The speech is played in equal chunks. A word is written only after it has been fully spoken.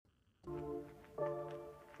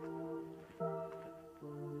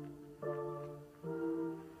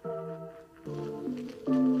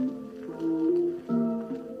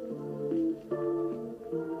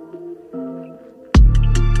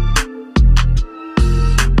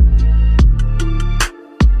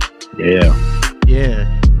Yeah.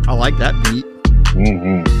 Yeah. I like that beat.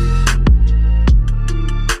 Mm-hmm.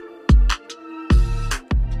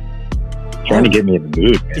 Trying to get me in the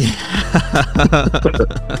mood,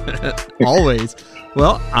 man. Always.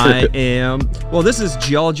 Well, this is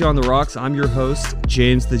Geology on the Rocks. I'm your host,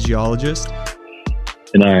 James the Geologist.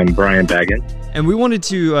 And I'm Brian Baggin. And we wanted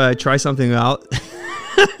to try something out.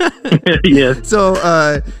 Yes.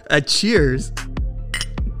 So, cheers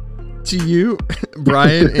to you,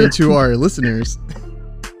 Brian, and to our listeners.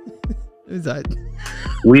 Is that?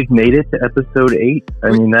 We've made it to episode 8. I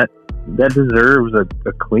mean, that deserves a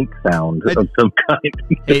clink sound of some kind.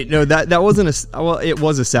 Hey, no, that wasn't it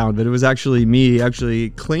was a sound, but it was actually me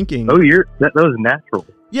clinking. Oh, that was natural.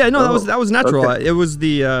 Yeah, no, that was natural. Okay. It was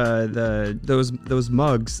those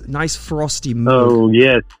mugs, nice frosty mug. Oh,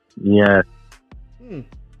 yes.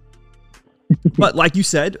 But like you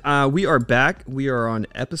said, we are back. We are on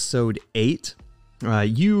episode 8.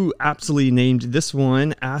 You aptly named this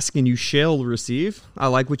one "Ask and You Shall Receive." I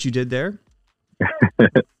like what you did there.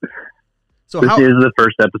 So this is the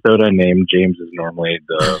first episode I named. James is normally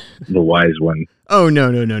the wise one. Oh,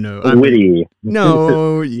 no. Witty.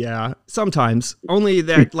 No, yeah. Sometimes. Only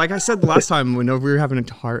that, like I said the last time when we were having a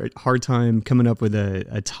hard time coming up with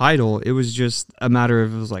a title, it was just a matter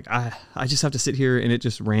of, it was like, I just have to sit here and it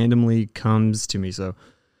just randomly comes to me. So,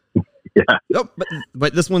 yeah. Oh,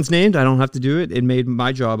 but this one's named. I don't have to do it. It made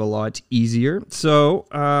my job a lot easier. So,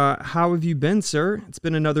 how have you been, sir? It's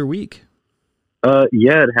been another week.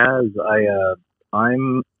 Yeah, it has.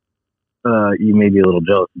 I'm you may be a little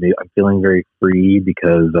jealous of me. I'm feeling very free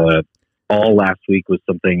because all last week was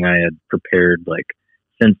something I had prepared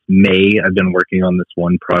since May. I've been working on this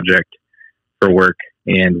one project for work,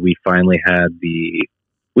 and we finally had the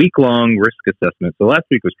week-long risk assessment. So last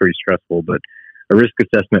week was pretty stressful, but a risk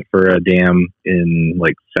assessment for a dam in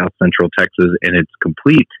South Central Texas, and it's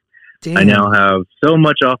complete. Damn. I now have so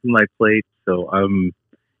much off of my plate, so I'm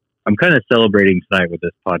kind of celebrating tonight with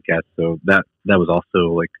this podcast. So that was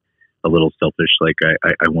also a little selfish.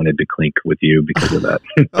 I wanted to clink with you because of that.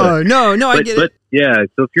 Oh, no, I get it. Yeah.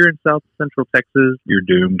 So if you're in South Central Texas, you're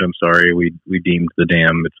doomed. I'm sorry. We deemed the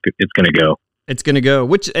dam. It's going to go. It's going to go.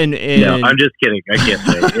 No, I'm just kidding. I can't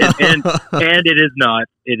say it. And it is not.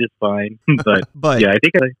 It is fine. But yeah, I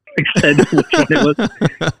think I said which one it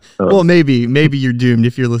was. Well, maybe you're doomed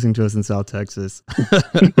if you're listening to us in South Texas.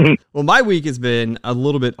 Well, my week has been a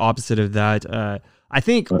little bit opposite of that. I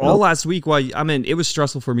think all last week, it was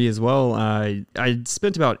stressful for me as well. I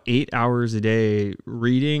spent about 8 hours a day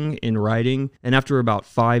reading and writing. And after about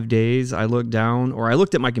 5 days, I looked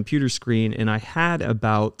at my computer screen and I had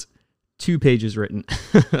about 2 pages written.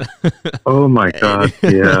 Oh my God.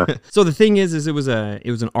 Yeah. So the thing is it was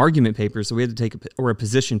an argument paper. So we had to take a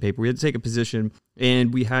position paper. We had to take a position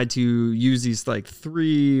and we had to use these 5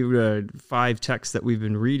 texts that we've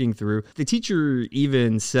been reading through. The teacher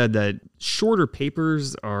even said that shorter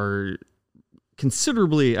papers are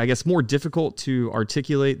considerably, I guess, more difficult to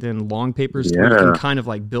articulate than long papers. Yeah. Where you can kind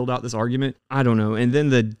of build out this argument. I don't know. And then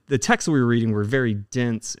the texts we were reading were very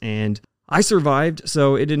dense, and I survived,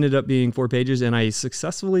 so it ended up being 4 pages, and I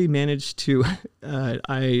successfully managed to.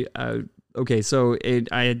 I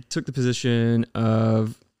took the position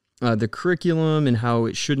of the curriculum and how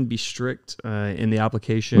it shouldn't be strict in the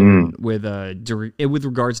application with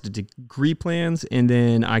regards to degree plans, and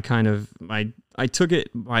then I took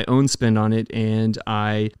my own spin on it, and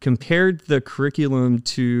I compared the curriculum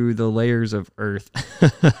to the layers of Earth.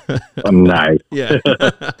 Nice. Yeah.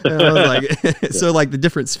 And I was so the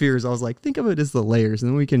different spheres, I was like, think of it as the layers,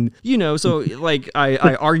 and then we can, so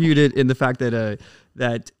I argued it in the fact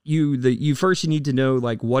that you first need to know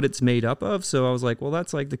what it's made up of. So I was like, well,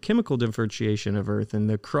 that's the chemical differentiation of Earth and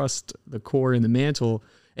the crust, the core, and the mantle.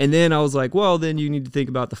 And then I was like, well, then you need to think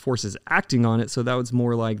about the forces acting on it. So that was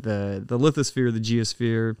more like the lithosphere, the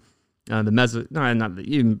geosphere, the meso. No, not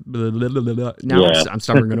the. Now yeah. I'm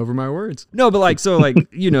stumbling over my words. No, but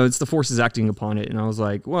it's the forces acting upon it. And I was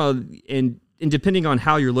like, well, and depending on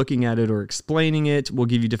how you're looking at it or explaining it, will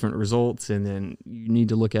give you different results. And then you need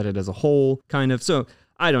to look at it as a whole, kind of. So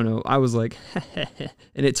I don't know. I was like,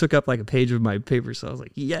 and it took up a page of my paper. So I was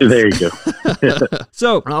like, yes. There you go.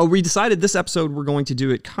 So we decided this episode, we're going to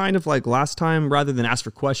do it kind of like last time, rather than ask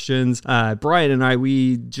for questions. Brian and I,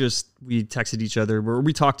 we texted each other where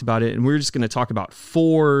we talked about it, and we were just going to talk about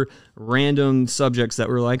 4 random subjects that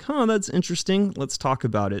were like, huh, that's interesting. Let's talk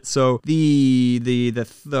about it. So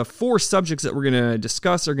the 4 subjects that we're going to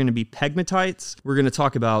discuss are going to be pegmatites. We're going to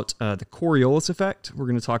talk about the Coriolis effect. We're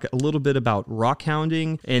going to talk a little bit about rock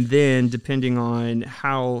hounding, and then depending on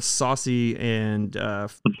how saucy and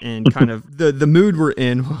kind of the mood we're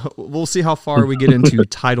in, we'll see how far we get into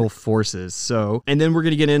tidal forces. So, and then we're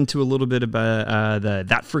going to get into a little bit about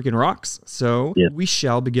that freaking rocks. So we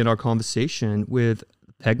shall begin our conversation with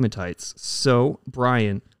pegmatites. So,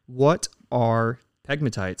 Brian, what are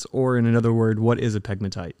pegmatites? Or in another word, what is a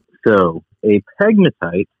pegmatite? So, a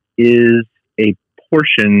pegmatite is a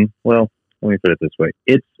portion, well, let me put it this way.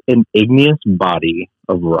 It's an igneous body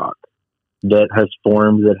of rock that has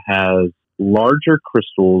formed that has larger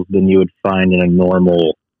crystals than you would find in a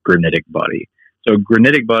normal granitic body. So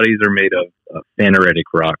granitic bodies are made of phaneretic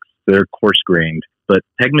rocks. They're coarse-grained. But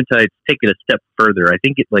pegmatites take it a step further. I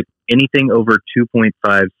think it's like anything over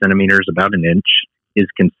 2.5 centimeters, about an inch, is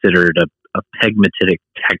considered a pegmatitic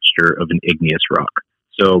texture of an igneous rock.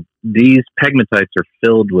 So these pegmatites are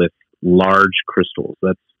filled with large crystals.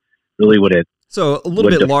 That's really what it So a little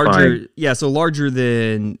bit larger, yeah. So larger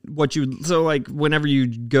than what you. So like whenever you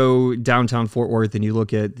go downtown Fort Worth and you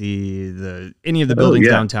look at the any of the buildings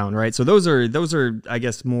downtown, right? So those are I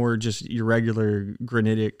guess more just your regular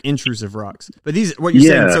granitic intrusive rocks. But these, what you're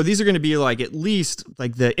saying, so these are going to be like at least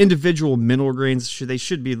like the individual mineral grains.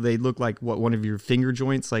 They look like what, one of your finger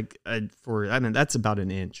joints, like that's about an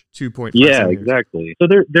inch, 2.5. Yeah, centimeters. exactly. So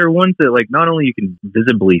they're ones that like not only you can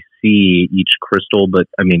visibly see each crystal, but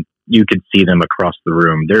I mean, you could see them across the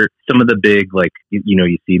room. They're some of the big, like, you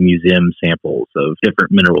see museum samples of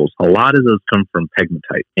different minerals. A lot of those come from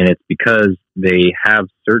pegmatite, and it's because they have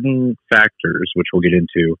certain factors, which we'll get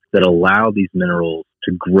into, that allow these minerals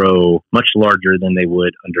to grow much larger than they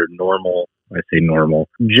would under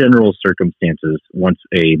general circumstances once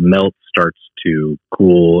a melt starts to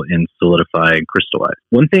cool and solidify and crystallize.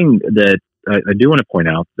 One thing that I do want to point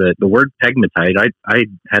out that the word pegmatite, I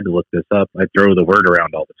had to look this up. I throw the word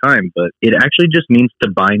around all the time, but it actually just means to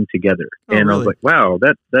bind together. Oh, and really? I was like, wow,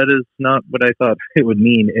 that is not what I thought it would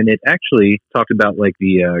mean. And it actually talked about like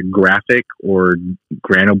the graphic or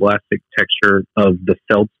granoblastic texture of the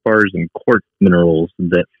feldspars and quartz minerals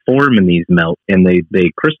that form in these melts, and they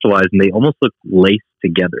crystallize and they almost look laced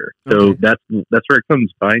together. So that's where it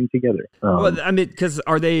comes, bind together. Well, I mean, because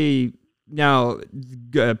are they... Now,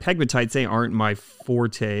 pegmatites, they aren't my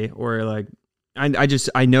forte, or like,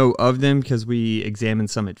 I know of them because we examined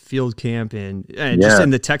some at field camp and just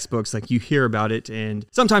in the textbooks, like you hear about it, and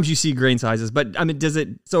sometimes you see grain sizes. But I mean,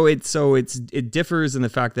 it differs in the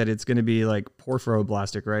fact that it's going to be like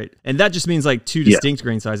porphyroblastic, right? And that just means like two distinct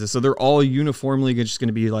grain sizes. So they're all uniformly just going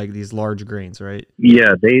to be like these large grains, right?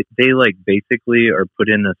 Yeah, they like basically are put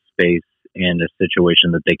in a space and a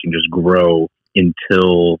situation that they can just grow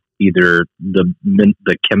until either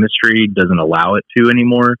the chemistry doesn't allow it to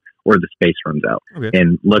anymore, or the space runs out. Okay.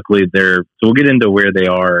 And luckily so we'll get into where they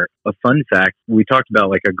are. A fun fact, we talked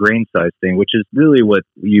about like a grain size thing, which is really what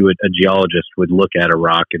a geologist would look at a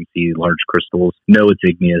rock and see large crystals, know it's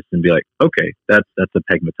igneous, and be like, okay, that's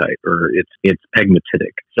a pegmatite, or it's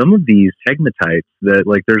pegmatitic. Some of these pegmatites that,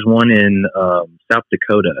 like, there's one in South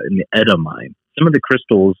Dakota in the Etta mine. Some of the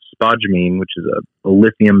crystals, spodumene, which is a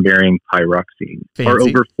lithium-bearing pyroxene, are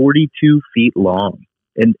over 42 feet long.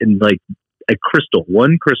 And like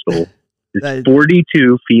one crystal is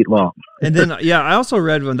 42 feet long. And then, I also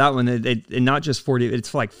read on that one, and not just 40,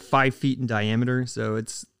 it's like 5 feet in diameter. So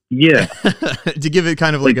it's... Yeah. to give it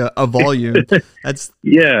kind of like a volume. That's...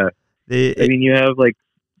 Yeah. I mean, you have like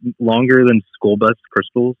longer than school bus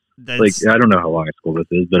crystals. Like, I don't know how long a school bus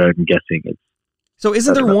is, but I'm guessing it's... So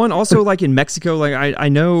isn't there one also like in Mexico? Like I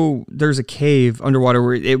know there's a cave underwater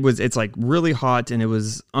where it's like really hot, and it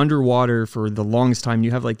was underwater for the longest time.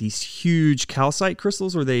 You have like these huge calcite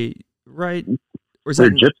crystals, or they right? Or is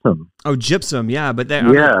they're gypsum? Oh, gypsum, yeah. But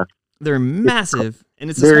they're massive,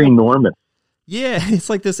 and it's very enormous. Yeah, it's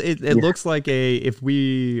like this. It looks like I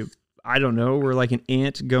don't know, we're like an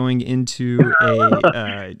ant going into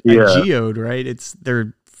a geode, right?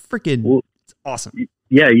 They're freaking awesome.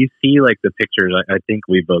 Yeah, you see like the pictures. I think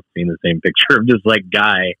we've both seen the same picture of this like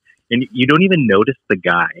guy, and you don't even notice the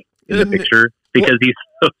guy in the picture because he's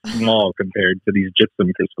so small compared to these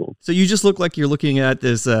gypsum crystals. So you just look like you're looking at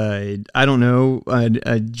this, I don't know,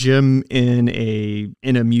 a gem in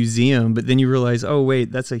a museum, but then you realize, oh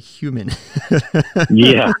wait, that's a human.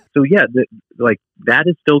 Yeah. So that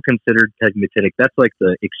is still considered pegmatitic. That's like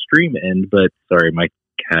the extreme end. But sorry, my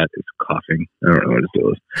cat is coughing. I don't know what his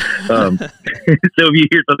deal is. So if you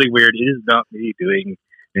hear something weird, it is not me doing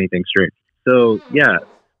anything strange. So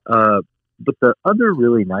but the other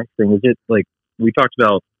really nice thing is like we talked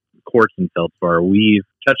about quartz and feldspar. We've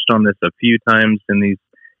touched on this a few times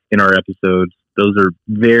in our episodes. Those are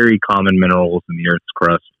very common minerals in the Earth's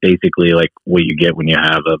crust. Basically, like what you get when you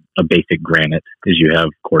have a basic granite is you have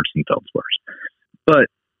quartz and feldspars. But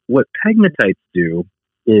what pegmatites do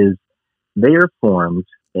is they are formed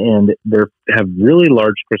and they have really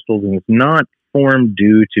large crystals, and it's not formed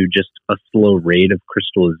due to just a slow rate of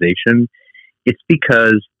crystallization. It's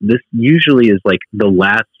because this usually is like the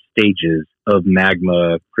last stages of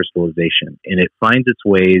magma crystallization, and it finds its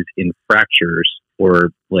ways in fractures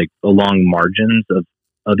or like along margins of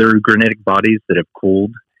other granitic bodies that have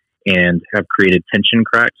cooled and have created tension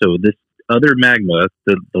cracks. So this other magma,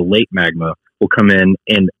 the late magma, will come in,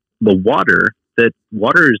 and the water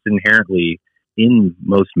is inherently in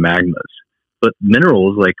most magmas. But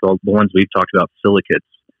minerals, like the ones we've talked about, silicates,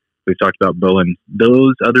 we've talked about bowens,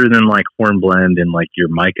 those other than like hornblende and like your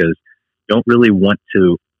micas, don't really want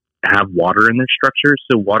to have water in their structure.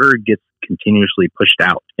 So water gets continuously pushed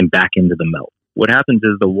out and back into the melt. What happens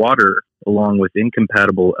is the water, along with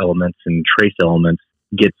incompatible elements and trace elements,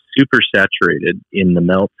 gets super saturated in the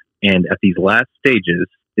melt. And at these last stages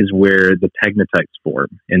is where the pegmatites form.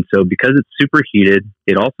 And so because it's superheated,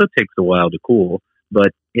 it also takes a while to cool,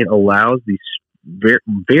 but it allows these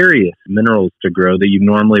various minerals to grow that you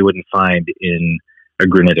normally wouldn't find in a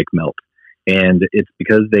granitic melt. And it's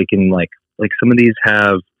because they can like some of these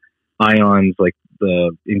have ions, like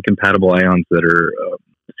the incompatible ions that are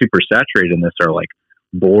super saturated in this are like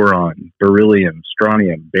boron, beryllium,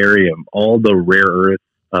 strontium, barium, all the rare earths,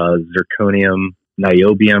 zirconium,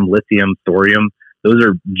 niobium, lithium, thorium. Those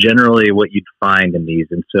are generally what you'd find in these.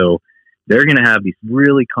 And so they're going to have these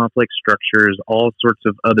really complex structures. All sorts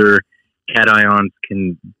of other cations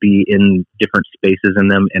can be in different spaces in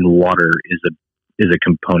them, and water is a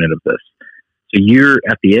component of this. So you're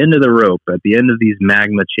at the end of the rope, at the end of these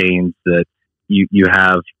magma chains, that you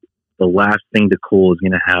have the last thing to cool is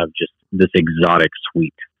going to have just this exotic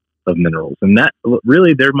suite of minerals. And that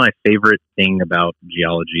really, they're my favorite thing about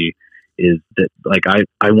geology, is that like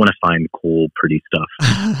I want to find cool, pretty stuff.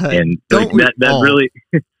 And like, that really,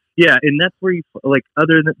 yeah. And that's where you like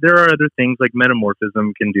there are other things like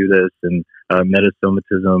metamorphism can do this, and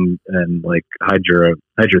metasomatism and like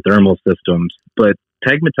hydrothermal systems. But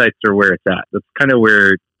pegmatites are where it's at. That's kind of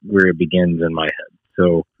where it begins in my head.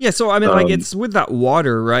 So yeah, so I mean, like it's with that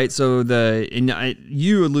water, right? So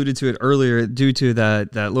you alluded to it earlier, due to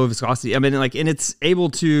that low viscosity. I mean, like, and it's able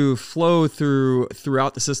to flow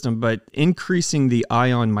throughout the system, but increasing the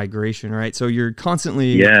ion migration, right? So you're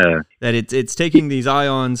constantly that it's taking these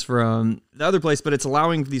ions from the other place, but it's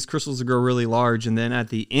allowing these crystals to grow really large, and then at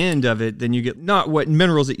the end of it, then you get not what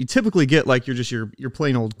minerals that you typically get, like your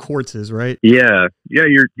plain old quartzes, right? Yeah,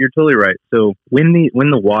 you're totally right. So when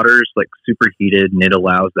the water's like superheated and it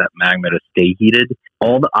allows that magma to stay heated,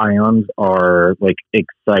 all the ions are like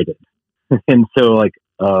excited, and so like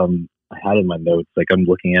I had in my notes, like I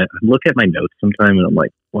look at my notes sometime, and I'm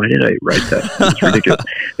like, why did I write that? It's ridiculous.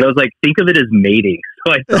 And I was like, think of it as mating.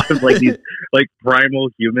 So I thought of like these like primal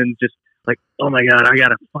humans just like, oh my God, I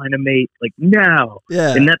gotta find a mate like now.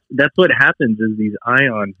 Yeah. And that's what happens is these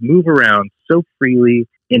ions move around so freely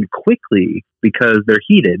and quickly because they're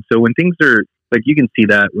heated. So when things are like, you can see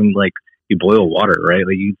that when like you boil water, right?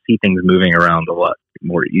 Like you see things moving around a lot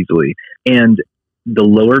more easily. And the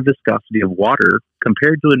lower viscosity of water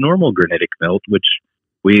compared to a normal granitic melt, which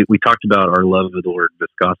we talked about our love of the word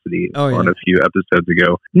viscosity on a few episodes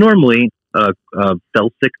ago. Normally, a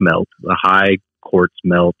felsic melt, a high quartz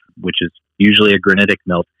melt, which is usually a granitic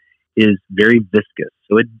melt, is very viscous,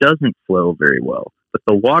 so it doesn't flow very well. But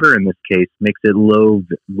the water in this case makes it low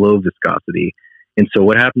viscosity, and so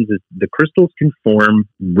what happens is the crystals can form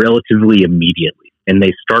relatively immediately, and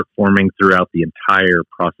they start forming throughout the entire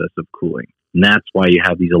process of cooling. And that's why you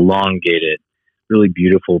have these elongated, really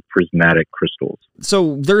beautiful prismatic crystals.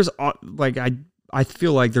 So there's like I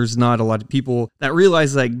feel like there's not a lot of people that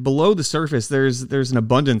realize like below the surface there's an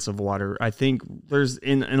abundance of water. I think there's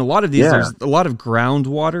in a lot of these there's a lot of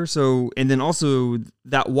groundwater. So and then also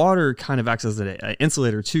that water kind of acts as an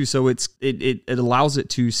insulator too. So it allows it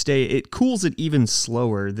to stay. It cools it even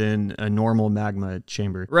slower than a normal magma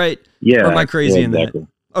chamber, right? Yeah. Or am I crazy in that?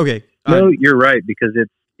 Okay. No, you're right, because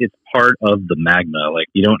it's part of the magma. Like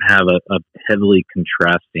you don't have a heavily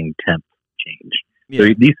contrasting temp change. So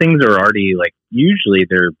these things are already like, usually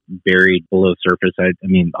they're buried below surface. I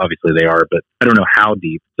mean, obviously they are, but I don't know how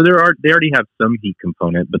deep. So they already have some heat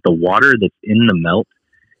component, but the water that's in the melt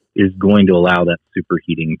is going to allow that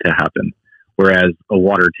superheating to happen. Whereas a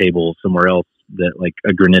water table somewhere else that like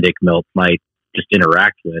a granitic melt might just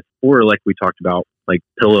interact with, or like we talked about like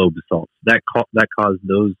pillow basalts. That caused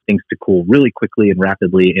those things to cool really quickly and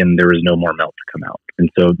rapidly, and there was no more melt to come out. And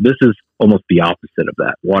so this is almost the opposite of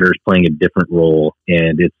that. Water is playing a different role,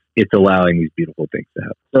 and it's allowing these beautiful things to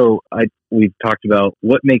happen. So we've talked about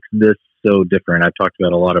what makes this so different. I've talked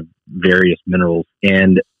about a lot of various minerals,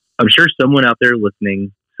 and I'm sure someone out there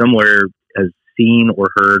listening somewhere has seen or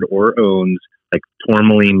heard or owns like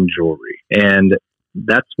tourmaline jewelry. And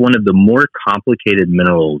that's one of the more complicated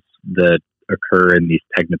minerals that occur in these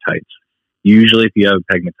pegmatites. Usually if you have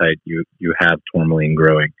pegmatite, you have tourmaline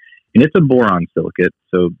growing. And it's a boron silicate.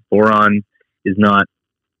 So boron is not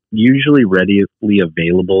usually readily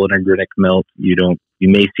available in a granitic melt. You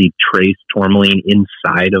may see trace tourmaline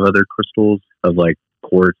inside of other crystals of like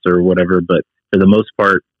quartz or whatever, but for the most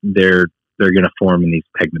part, they're going to form in these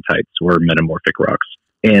pegmatites or metamorphic rocks.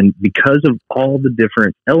 And because of all the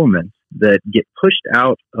different elements that get pushed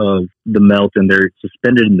out of the melt and they're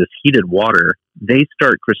suspended in this heated water, they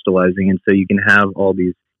start crystallizing. And so you can have all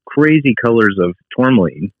these crazy colors of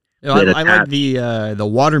tourmaline. I like the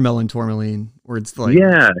watermelon tourmaline where it's like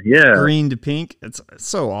green to pink. It's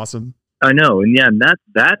so awesome. I know. And that's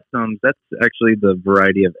actually the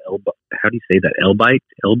variety of how do you say that? Elbite?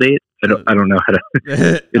 I don't know how to,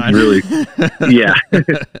 it's really, yeah.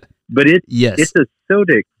 But it's a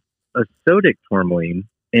sodic tourmaline.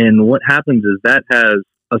 And what happens is that has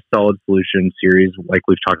a solid solution series, like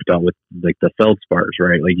we've talked about with like the feldspars,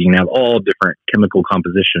 right? Like you can have all different chemical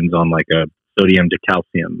compositions on like a sodium to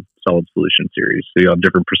calcium solid solution series. So you have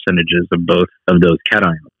different percentages of both of those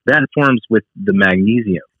cations. That forms with the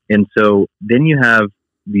magnesium. And so then you have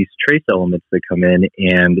these trace elements that come in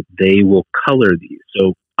and they will color these.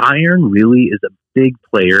 So iron really is a big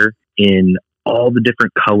player in all the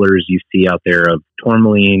different colors you see out there of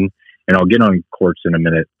tourmaline. And I'll get on quartz in a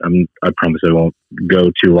minute. I promise I won't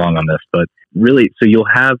go too long on this, but really, so you'll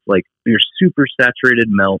have like your super saturated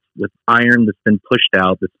melt with iron that's been pushed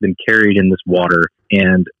out, that's been carried in this water,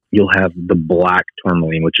 and you'll have the black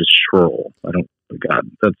tourmaline, which is schorl. God,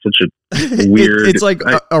 that's such a weird. It's like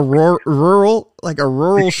a rural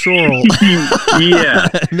schorl. Yeah,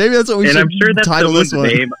 maybe that's what we should. And I'm sure that's someone's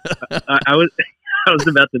name. I was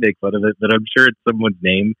about to make fun of it, but I'm sure it's someone's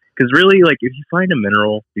name. Because really, like, if you find a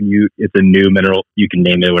mineral and it's a new mineral, you can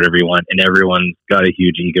name it whatever you want, and everyone's got a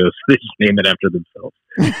huge ego, so they just name it after themselves.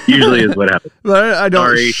 Usually is what happens. But I don't.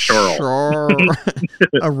 Sorry, schorl.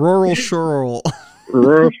 A rural schorl.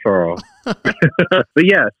 Rural schorl. But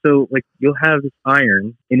yeah, so like you'll have this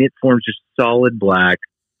iron, and it forms just solid black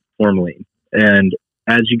tourmaline. And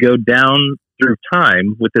as you go down through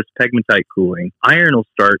time with this pegmatite cooling, iron will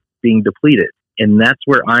start being depleted. And that's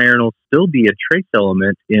where iron will still be a trace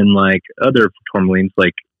element in like other tourmalines,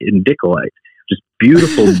 like in dicholite. Just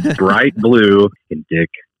beautiful bright blue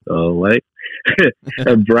indicolite,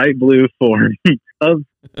 a bright blue form of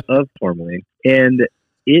tourmaline. And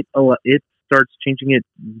it starts changing it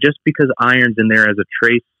just because iron's in there as a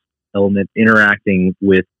trace element interacting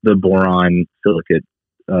with the boron silicate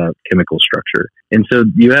chemical structure. And so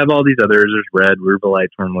you have all these others. There's red rubellite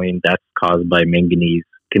tourmaline. That's caused by manganese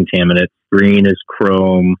contaminant. Green is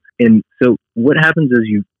chrome. And so what happens is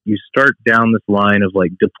you start down this line of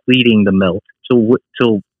like depleting the melt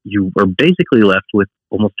till you are basically left with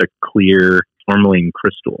almost a clear tourmaline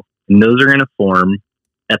crystal. And those are going to form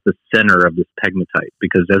at the center of this pegmatite,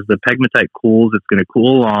 because as the pegmatite cools, it's going to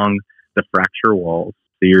cool along the fracture walls.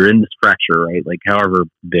 So you're in this fracture, right? Like however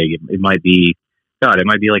big it might be, it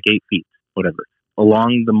might be like 8 feet, whatever.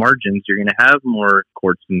 Along the margins, you're going to have more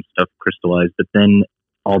quartz and stuff crystallized, but then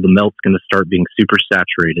all the melt's going to start being super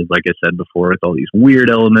saturated, like I said before, with all these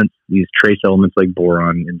weird elements, these trace elements like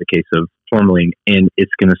boron in the case of tourmaline. And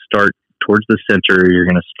it's going to start towards the center. You're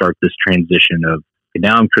going to start this transition of,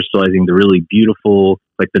 now I'm crystallizing the really beautiful,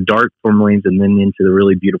 like the dark tourmalines, and then into the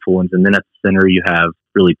really beautiful ones. And then at the center, you have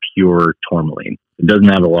really pure tourmaline. It doesn't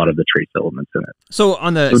have a lot of the trace elements in it. So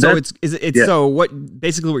on the so what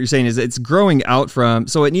basically what you're saying is it's growing out from,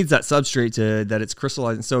 so it needs that substrate that it's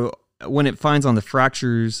crystallizing. So when it finds on the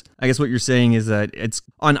fractures, I guess what you're saying is that it's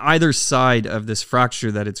on either side of this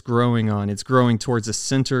fracture that it's growing on. It's growing towards the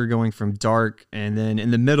center, going from dark, and then in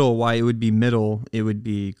the middle. Why it would be middle, it would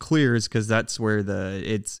be clear, is because that's where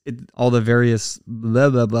all the various blah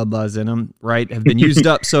blah blah blahs in them, right, have been used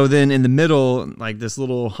up. So then in the middle, like this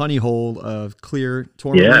little honey hole of clear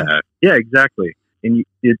tourmaline. Yeah, exactly. And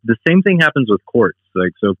the same thing happens with quartz.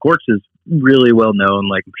 Like, so quartz is really well known.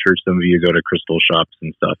 Like, I'm sure some of you go to crystal shops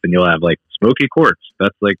and stuff, and you'll have like smoky quartz.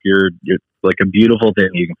 That's like your like a beautiful thing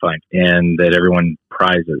you can find, and that everyone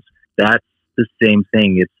prizes. That's the same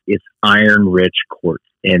thing. It's iron rich quartz,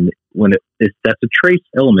 and when that's a trace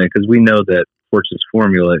element, because we know that quartz's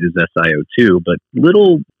formula is SiO2, but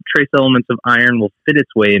little trace elements of iron will fit its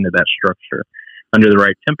way into that structure under the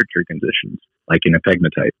right temperature conditions, like in a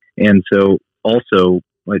pegmatite. And so also,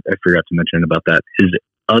 like I forgot to mention about that, is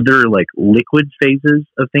other like liquid phases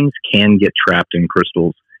of things can get trapped in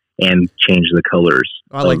crystals and change the colors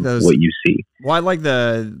I like those. What you see. Well, I like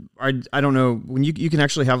I don't know, when you can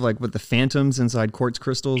actually have like with the phantoms inside quartz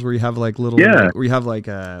crystals where you have like little, where you have like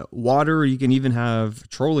water, or you can even have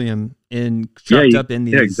petroleum trapped up in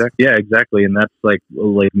these. Yeah, exactly. And that's like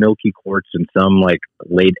milky quartz and some like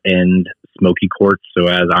late end smoky quartz. So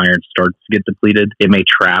as iron starts to get depleted, it may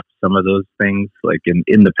trap some of those things. Like in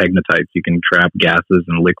the pegmatites, you can trap gases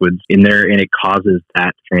and liquids in there, and it causes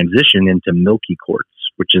that transition into milky quartz,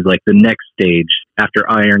 which is like the next stage after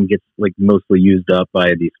iron gets like mostly used up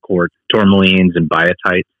by these quartz, tourmalines and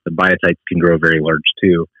biotites. The biotites can grow very large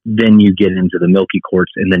too. Then you get into the milky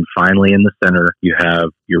quartz, and then finally in the center you have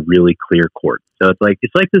your really clear quartz. So it's like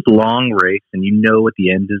this long race, and you know what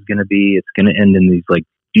the end is going to be. It's going to end in these like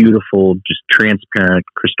beautiful, just transparent,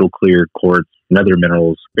 crystal clear quartz and other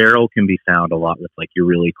minerals. Beryl can be found a lot with like your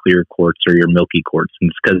really clear quartz or your milky quartz, and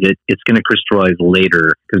it's because it's going to crystallize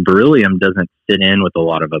later, because beryllium doesn't fit in with a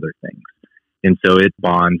lot of other things. And so it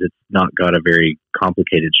bonds. It's not got a very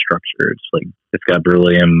complicated structure. It's got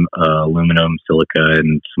beryllium, aluminum, silica,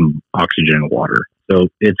 and some oxygen and water. So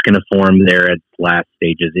it's going to form there at last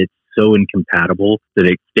stages. It's so incompatible that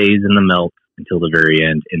it stays in the melt until the very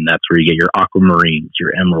end, and that's where you get your aquamarines,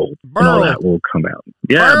 your emeralds, and all that will come out.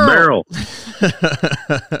 Yeah, beryl.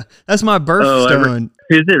 That's my birthstone.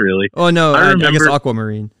 Is it really? Oh no, I guess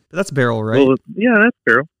aquamarine. But that's beryl, right? Well, yeah, that's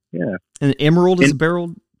beryl. Yeah. And emerald is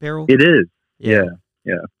beryl. It is. Yeah.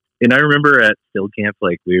 And I remember at Field Camp,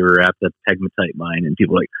 like we were at the pegmatite mine, and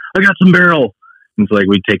people were like, I got some beryl. And so like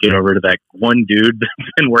we'd take it over to that one dude that's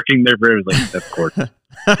been working there for like, that's quartz.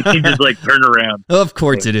 He just like turn around. Of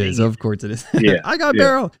course it is. Of course it is. Yeah. I got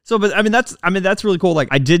beryl. So, but that's really cool. Like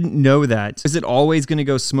I didn't know that. Is it always going to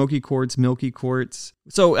go smoky quartz, milky quartz?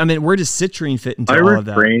 So, where does citrine fit into all of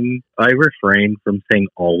that? I refrain from saying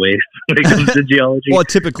always when it comes to geology. Well,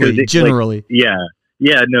 typically, generally. Yeah,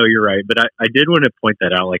 no, you're right. But I did want to point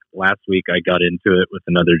that out. Like last week, I got into it with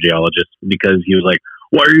another geologist because he was like,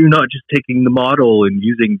 why are you not just taking the model and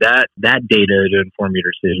using that data to inform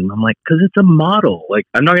your decision? I'm like, because it's a model. Like,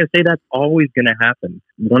 I'm not going to say that's always going to happen.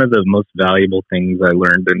 One of the most valuable things I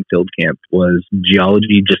learned in Field Camp was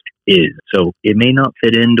geology just is. So it may not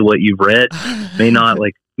fit into what you've read, may not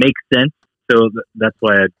like make sense. So that's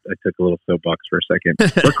why I took a little soapbox for a second.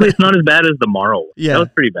 Luckily, it's not as bad as the marl. Yeah, that was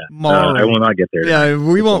pretty bad. I will not get there. Yeah,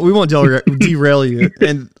 we won't derail you.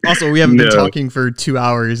 And also, we haven't been talking for 2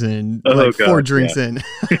 hours and 4 drinks in.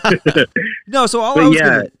 No, so all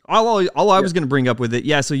I was going to bring up with it.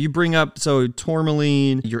 Yeah, so you bring up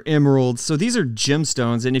tourmaline, your emeralds. So these are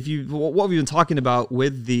gemstones, and what we've been talking about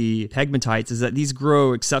with the pegmatites is that these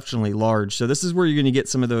grow exceptionally large. So this is where you're going to get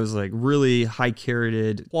some of those like really high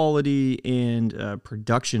carated quality and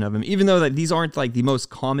production of them, even though that these aren't like the most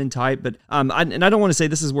common type. But I don't want to say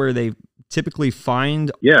this is where they typically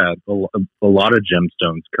find. Yeah, a lot of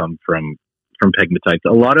gemstones come from pegmatites.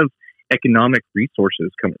 A lot of economic resources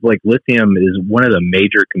come. Like lithium is one of the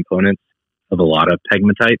major components of a lot of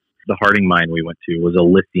pegmatites. The Harding mine we went to was a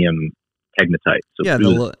lithium pegmatite. So yeah,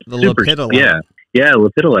 the lepidolite. Yeah,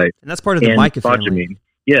 lepidolite, and that's part of the mica family.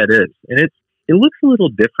 Yeah, it is, and it looks a little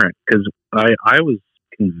different because I was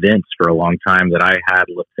convinced for a long time that I had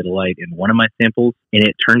lepidolite in one of my samples, and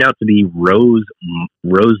it turned out to be rose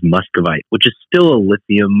muscovite, which is still a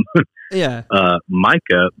lithium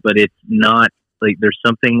mica, but it's not like there's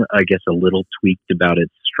something, I guess, a little tweaked about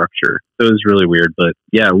its structure. So it was really weird, but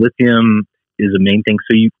yeah, lithium is a main thing.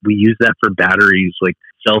 So we use that for batteries. Like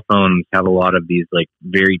cell phones have a lot of these like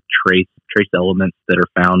very trace elements that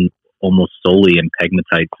are found almost solely in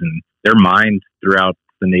pegmatites, and they're mined throughout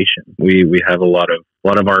the nation. We have a lot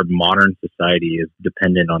of our modern society is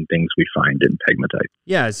dependent on things we find in pegmatite.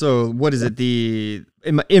 Yeah. So what is it?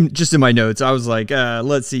 Just in my notes, I was like,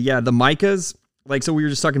 let's see. Yeah, the micas. Like, so we were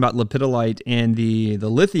just talking about lepidolite and the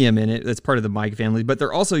lithium in it. That's part of the mica family, but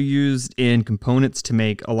they're also used in components to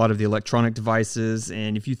make a lot of the electronic devices.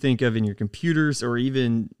 And if you think of in your computers or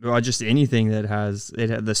even just anything that has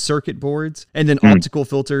the circuit boards and then optical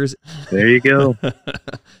filters. There you go.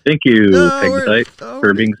 Thank you, pegmatite,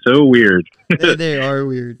 for being so weird. They are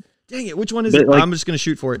weird. Dang it. Which one is it? Like, I'm just going to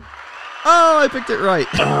shoot for it. Oh, I picked it right.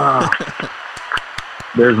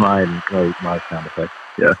 There's my sound effect.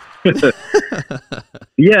 Yeah.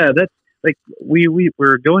 Yeah, that's like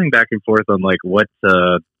we're going back and forth on like what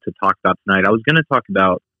to talk about tonight. I was going to talk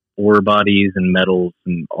about ore bodies and metals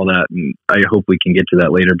and all that. And I hope we can get to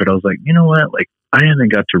that later. But I was like, you know what? Like, I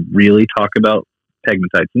haven't got to really talk about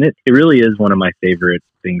pegmatites. And it really is one of my favorite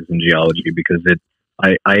things in geology because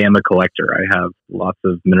I am a collector. I have lots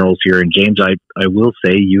of minerals here. And James, I will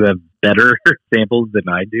say you have better samples than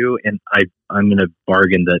I do. And I'm going to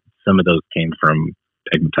bargain that some of those came from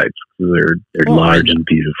pegmatites. They're large and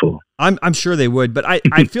beautiful. I'm sure they would, but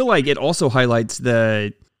I feel like it also highlights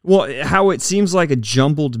how it seems like a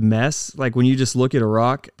jumbled mess, like when you just look at a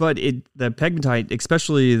rock. But the pegmatite,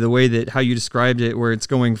 especially the way that how you described it, where it's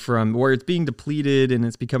going from where it's being depleted and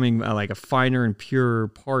it's becoming like a finer and purer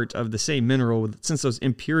part of the same mineral, since those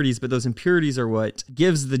impurities are what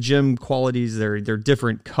gives the gem qualities their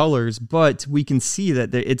different colors. But we can see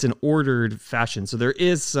that it's an ordered fashion, so there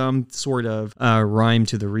is some sort of rhyme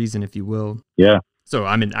to the reason, if you will. Yeah. So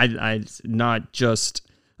I mean, I not just.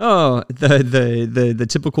 Oh, the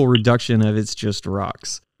typical reduction of it's just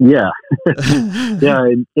rocks. Yeah. Yeah.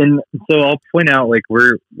 And so I'll point out, like,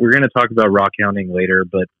 we're going to talk about rock hounding later,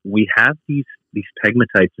 but we have these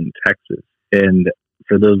pegmatites in Texas. And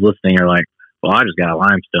for those listening are like, well, I just got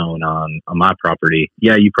limestone on my property.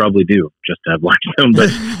 Yeah, you probably do just have limestone, but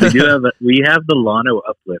we have the Llano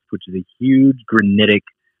Uplift, which is a huge granitic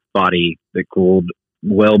body that cooled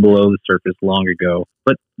well below the surface long ago.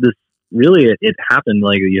 But it happened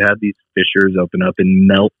like you had these fissures open up and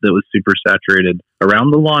melt that was super saturated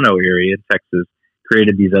around the Llano area in Texas,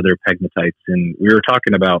 created these other pegmatites. And we were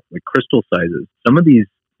talking about like crystal sizes. Some of these,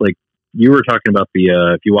 like you were talking about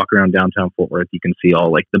if you walk around downtown Fort Worth, you can see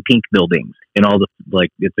all like the pink buildings and all the, like,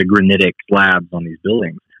 it's a granitic slabs on these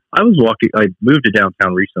buildings. I moved to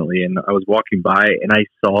downtown recently and I was walking by and I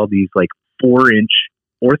saw these like 4-inch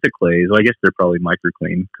orthoclase. Well, I guess they're probably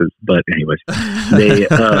microclean, but anyways, they,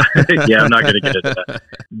 yeah, I'm not going to get into that.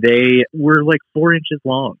 They were like 4 inches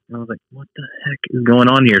long. And I was like, what the heck is going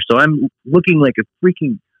on here? So I'm looking like a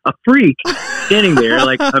freak standing there.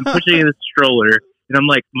 Like I'm pushing this stroller and I'm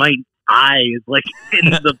like, my eye is like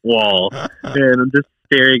in the wall and I'm just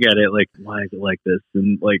staring at it like, why is it like this?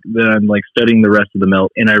 And like, then I'm like studying the rest of the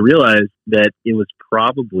melt and I realized that it was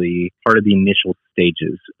probably part of the initial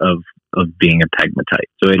stages of being a pegmatite.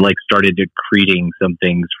 So it like started accreting some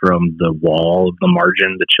things from the wall of the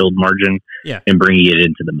margin, the chilled margin, and bringing it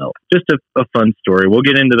into the melt. Just a fun story. We'll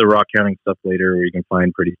get into the rock counting stuff later where you can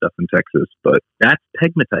find pretty stuff in Texas, but that's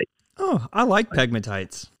pegmatite. Oh, I like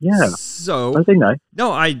pegmatites. Yeah. So I think nice.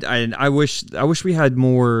 No, I wish we had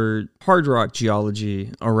more hard rock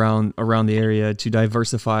geology around the area to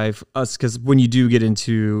diversify us, because when you do get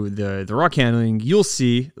into the rock handling, you'll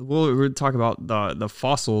see we'll talk about the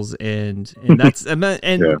fossils and that's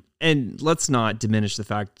and let's not diminish the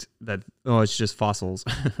fact that it's just fossils,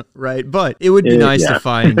 right? But it would be nice to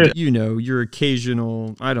find your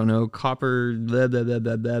occasional, I don't know, copper blah, blah, blah,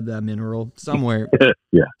 blah, blah, blah, mineral somewhere.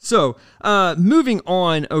 Yeah. So moving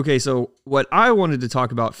on. Okay, so what I wanted to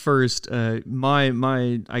talk about first,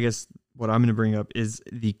 my I guess what I'm going to bring up is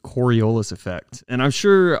the Coriolis effect. And I'm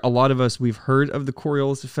sure a lot of us, we've heard of the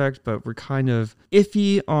Coriolis effect, but we're kind of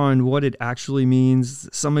iffy on what it actually means.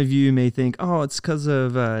 Some of you may think, oh, it's because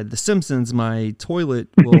of The Simpsons. My toilet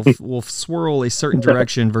will swirl a certain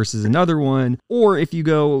direction versus another one. Or if you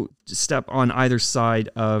go step on either side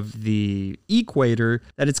of the equator,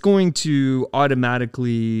 that it's going to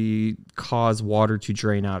automatically cause water to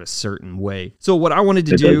drain out a certain way. So what I wanted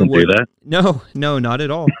to do that? No, not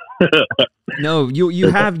at all. No, you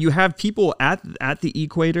have people at the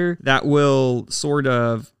equator that will sort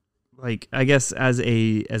of, like, I guess as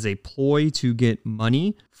a ploy to get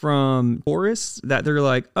money from tourists, that they're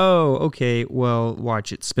like, oh, okay, well,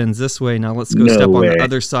 watch, it spins this way. Now let's go step on the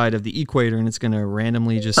other side of the equator and it's going to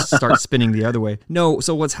randomly just start spinning the other way. No,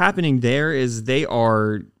 so what's happening there is they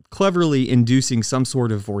are cleverly inducing some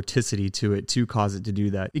sort of vorticity to it to cause it to do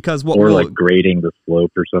that. Because like grading the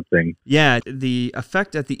slope or something. Yeah, the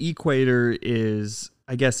effect at the equator is,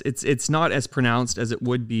 I guess it's not as pronounced as it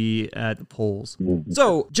would be at the poles. Mm-hmm.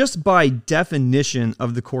 So just by definition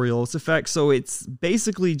of the Coriolis effect, so it's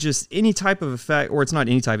basically just any type of effect, or it's not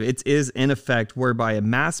any type, it is an effect whereby a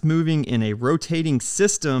mass moving in a rotating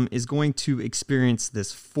system is going to experience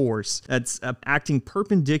this force that's acting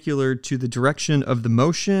perpendicular to the direction of the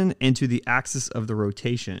motion and to the axis of the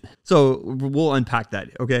rotation. So we'll unpack that,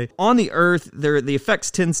 okay? On the Earth, the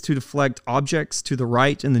effects tends to deflect objects to the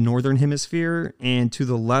right in the northern hemisphere and to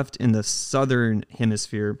the left in the southern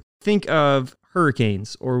hemisphere. Think of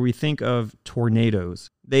hurricanes, or we think of tornadoes.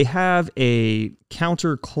 They have a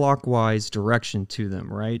counterclockwise direction to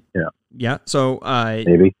them, right? Yeah. Yeah. So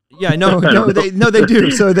maybe. Yeah, no, they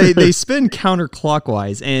do. So they spin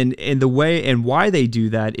counterclockwise, and the way and why they do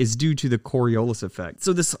that is due to the Coriolis effect.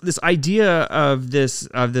 So this idea of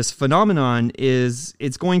this phenomenon is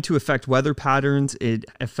it's going to affect weather patterns. It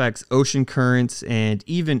affects ocean currents and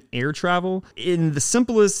even air travel. In the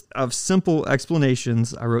simplest of simple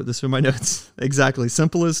explanations, I wrote this in my notes. Exactly,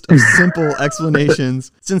 simplest of simple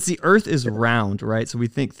explanations. Since the Earth is round, right? So we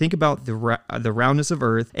think about the roundness of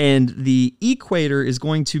Earth, and the equator is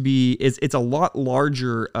going to be it's a lot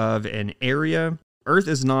larger of an area. Earth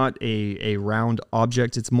is not a round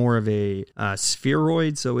object; it's more of a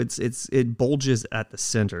spheroid. So it bulges at the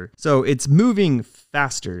center. So it's moving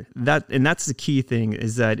faster. That's the key thing,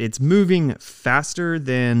 is that it's moving faster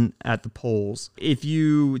than at the poles. If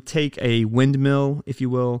you take a windmill, if you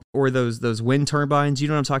will, or those wind turbines, you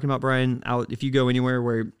know what I'm talking about, Brian. Out if you go anywhere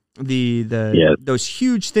where those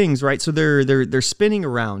huge things, right? So they're spinning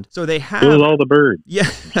around. So they have all the birds. Yeah.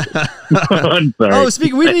 I'm sorry. Oh,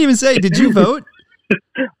 we didn't even say. Did you vote?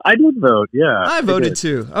 I did vote. Yeah, I voted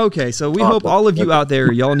too. Okay, so we hope all of you out there,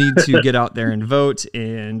 y'all need to get out there and vote.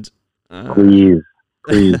 And please.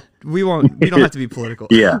 we don't have to be political.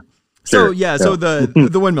 Yeah. So so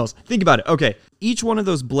the windmills. Think about it. Okay, each one of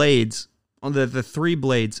those blades, on the three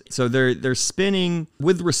blades, so they're spinning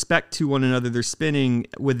with respect to one another. They're spinning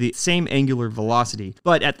with the same angular velocity,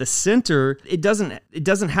 but at the center, it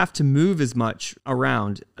doesn't have to move as much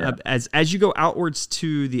around. As you go outwards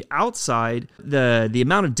to the outside, the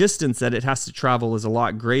amount of distance that it has to travel is a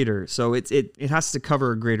lot greater. So it has to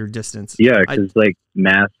cover a greater distance. Yeah, because like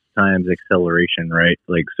mass times acceleration, right?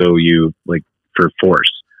 Like so you like for force.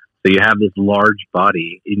 So you have this large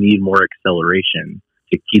body, you need more acceleration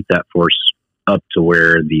to keep that force up to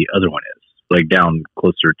where the other one is, like down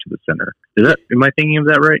closer to the center. Am I thinking of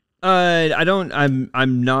that right?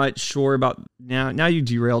 I'm not sure about now you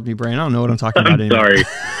derailed me, Brian. I don't know what I'm talking about anymore. Sorry.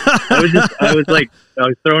 I was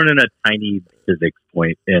throwing in a tiny physics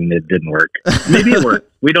point and it didn't work. Maybe it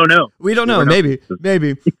worked. We don't know. Maybe.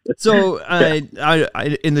 So I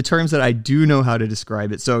in the terms that I do know how to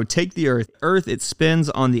describe it. So take the Earth. It spins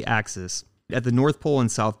on the axis at the North Pole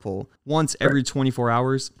and South Pole once every 24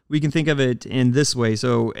 hours. We can think of it in this way.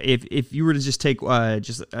 So if you were to just take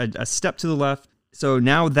just a step to the left, so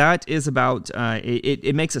now that is about,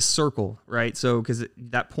 it makes a circle, right? So because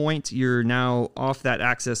that point, you're now off that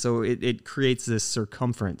axis, so it creates this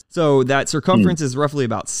circumference. So that circumference is roughly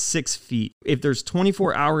about 6 feet. If there's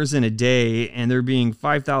 24 hours in a day and there being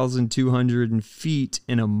 5,200 feet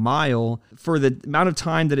in a mile, for the amount of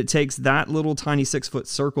time that it takes that little tiny 6-foot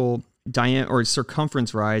circle diameter or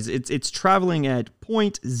circumference rise, it's traveling at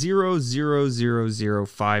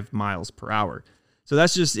 0.00005 miles per hour. So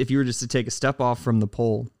that's just if you were just to take a step off from the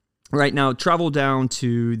pole. Right now, travel down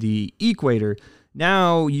to the equator.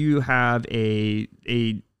 Now you have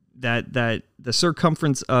that the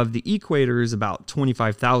circumference of the equator is about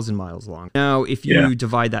 25,000 miles long. Now, if you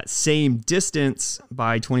divide that same distance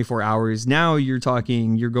by 24 hours, now you're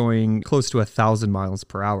going close to 1,000 miles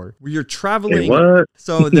per hour. Where you're traveling,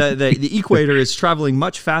 so the equator is traveling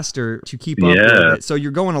much faster to keep up with it. So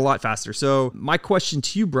you're going a lot faster. So my question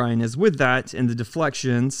to you, Brian, is with that and the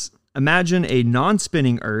deflections, imagine a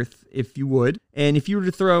non-spinning Earth, if you would, and if you were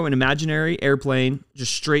to throw an imaginary airplane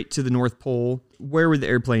just straight to the North Pole, where would the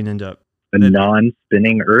airplane end up? A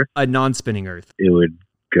non-spinning Earth? A non-spinning Earth. It would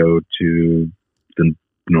go to the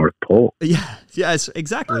North Pole. Yeah, yes,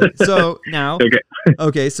 exactly. So now,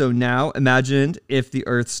 so now imagine if the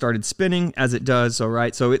Earth started spinning as it does. So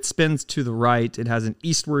so it spins to the right. It has an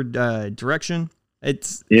eastward direction.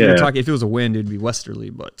 If it was a wind, it'd be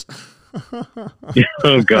westerly, but.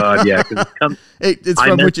 Oh God, yeah. It's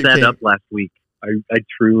I messed that up last week. I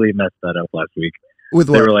truly messed that up last week. With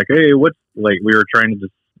what? They were like, "Hey, what's like?" We were trying to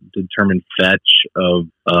just determine fetch of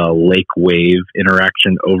lake wave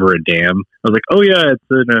interaction over a dam. I was like, "Oh yeah, it's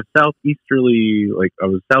in a southeasterly." Like I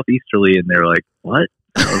was southeasterly, and they're like, "What?"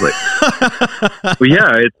 I was like, "Well,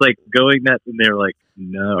 yeah, it's like going that." And they're like,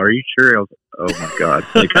 "No, are you sure?" I was like, "Oh my God!"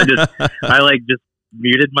 Like I just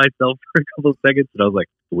muted myself for a couple of seconds, and I was like,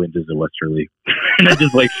 "The wind is a westerly," and I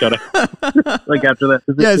just shut up. Like after that,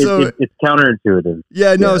 it's counterintuitive.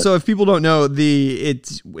 Yeah, no. Yeah. So if people don't know,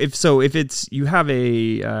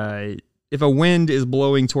 if a wind is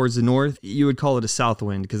blowing towards the north, you would call it a south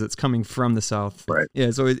wind because it's coming from the south. Right.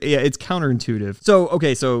 Yeah. So it's counterintuitive. So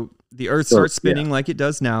so the Earth starts spinning like it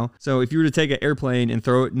does now. So if you were to take an airplane and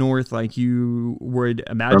throw it north, like you would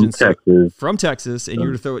imagine from Texas, and you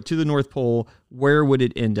were to throw it to the North Pole, where would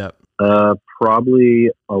it end up? Probably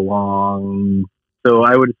along. So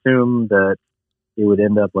I would assume that it would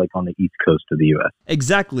end up like on the east coast of the U.S.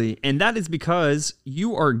 Exactly. And that is because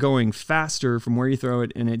you are going faster from where you throw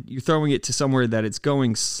it, and you're throwing it to somewhere that it's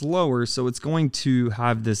going slower. So it's going to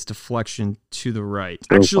have this deflection to the right.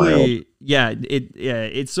 Actually,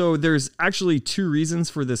 so there's actually two reasons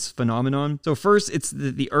for this phenomenon. So first, it's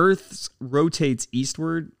the Earth rotates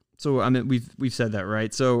eastward. So I mean, we've said that,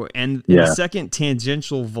 right? So and the second,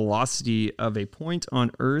 tangential velocity of a point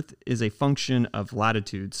on Earth is a function of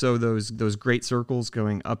latitude. So those great circles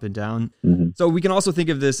going up and down. Mm-hmm. So we can also think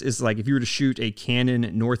of this as like if you were to shoot a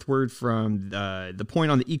cannon northward from the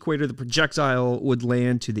point on the equator, the projectile would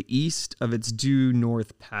land to the east of its due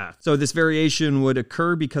north path. So this variation would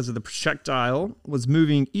occur because of the projectile was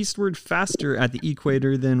moving eastward faster at the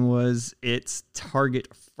equator than was its target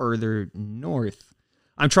further north.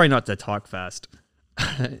 I'm trying not to talk fast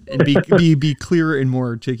and be clearer and more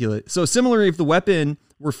articulate. So similarly, if the weapon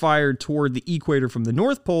were fired toward the equator from the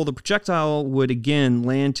North Pole, the projectile would again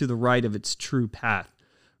land to the right of its true path,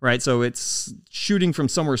 right? So it's shooting from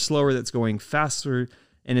somewhere slower that's going faster,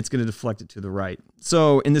 and it's going to deflect it to the right.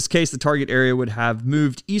 So in this case, the target area would have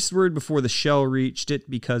moved eastward before the shell reached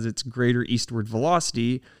it because its greater eastward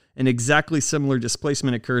velocity. And exactly similar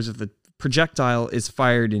displacement occurs if the projectile is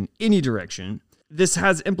fired in any direction. This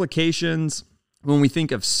has implications when we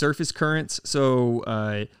think of surface currents. So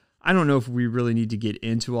I don't know if we really need to get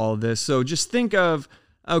into all of this. So just think of,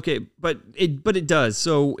 but it does.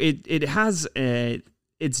 So it has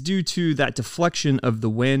it's due to that deflection of the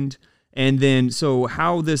wind. And then, so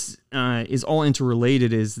how this is all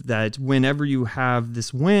interrelated is that whenever you have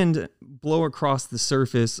this wind blow across the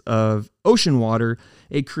surface of ocean water,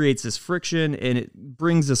 it creates this friction and it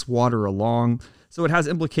brings this water along. So it has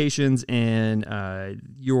implications in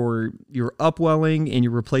your upwelling and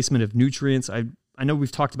your replacement of nutrients. I know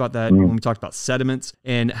we've talked about that when we talked about sediments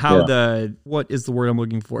and how what is the word I'm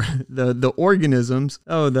looking for? the organisms,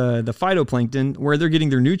 the phytoplankton, where they're getting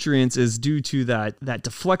their nutrients is due to that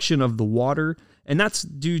deflection of the water. And that's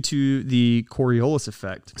due to the Coriolis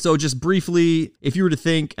effect. So just briefly, if you were to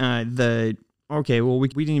think we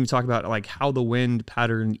didn't even talk about like how the wind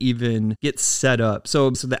pattern even gets set up. So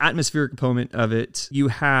the atmospheric component of it, you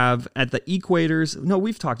have at the equators. No,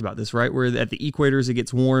 we've talked about this, right? Where at the equators it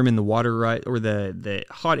gets warm and the water or the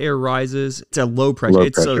hot air rises. It's a low pressure.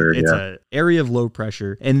 It's an area of low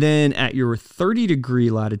pressure. And then at your 30-degree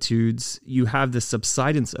latitudes, you have the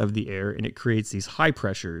subsidence of the air and it creates these high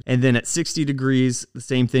pressure. And then at 60 degrees, the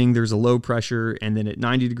same thing. There's a low pressure, and then at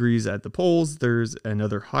 90 degrees at the poles, there's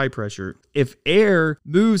another high pressure. If air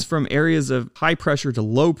moves from areas of high pressure to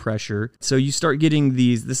low pressure, so you start getting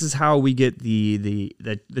these. This is how we get the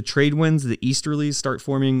trade winds. The easterlies start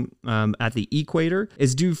forming at the equator.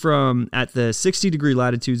 Is due from at the 60-degree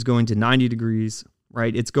latitudes going to 90 degrees.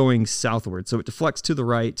 Right, it's going southward, so it deflects to the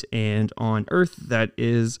right, and on Earth,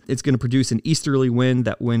 it's going to produce an easterly wind.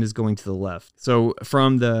 That wind is going to the left. So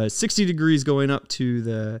from the 60 degrees going up to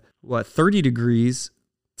the 30 degrees,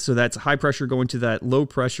 so that's high pressure going to that low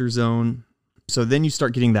pressure zone. So then you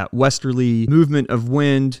start getting that westerly movement of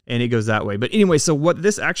wind and it goes that way. But anyway, so what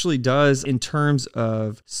this actually does in terms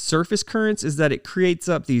of surface currents is that it creates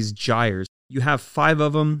up these gyres. You have 5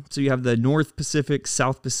 of them. So you have the North Pacific,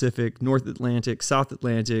 South Pacific, North Atlantic, South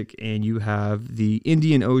Atlantic, and you have the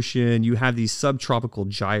Indian Ocean. You have these subtropical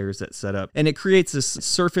gyres that set up, and it creates this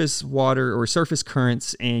surface water or surface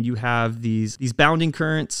currents. And you have these bounding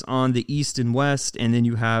currents on the east and west, and then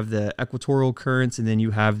you have the equatorial currents, and then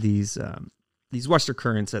you have these western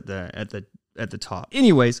currents at the top.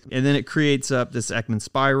 Anyways, and then it creates up this Ekman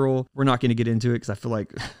spiral. We're not going to get into it because I feel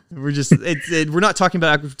like we're not talking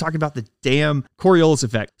about the damn Coriolis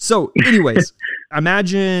effect. So anyways,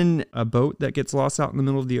 imagine a boat that gets lost out in the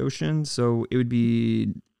middle of the ocean. So it would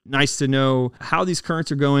be nice to know how these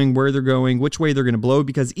currents are going, where they're going, which way they're going to blow,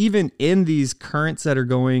 because even in these currents that are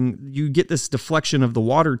going, you get this deflection of the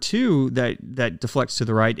water too that deflects to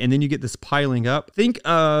the right, and then you get this piling up. Think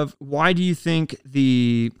of, why do you think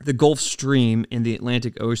the Gulf Stream in the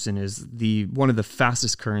Atlantic Ocean is one of the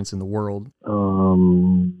fastest currents in the world? I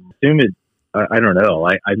don't know.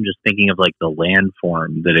 I'm just thinking of like the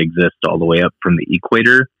landform that exists all the way up from the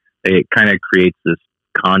equator. It kind of creates this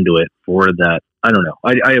conduit for that. I don't know.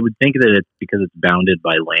 I would think that it's because it's bounded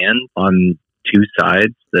by land on two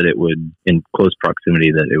sides that it would, in close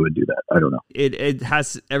proximity, that it would do that. I don't know. It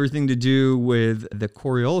has everything to do with the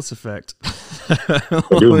Coriolis effect.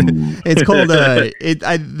 It's called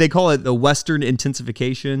they call it the Western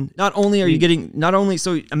intensification. So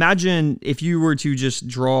imagine if you were to just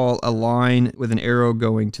draw a line with an arrow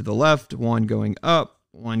going to the left, one going up,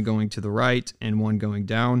 one going to the right and one going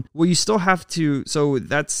down. Well, you still have to, so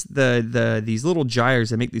that's these little gyres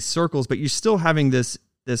that make these circles, but you're still having this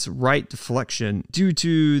right deflection due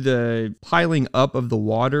to the piling up of the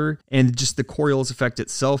water and just the Coriolis effect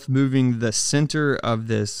itself moving the center of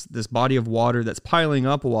this body of water that's piling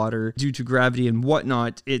up water due to gravity and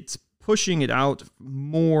whatnot. It's pushing it out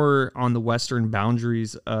more on the western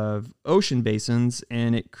boundaries of ocean basins,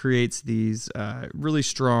 and it creates these really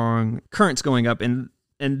strong currents going up. And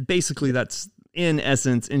basically that's, in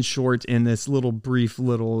essence, in short, in this brief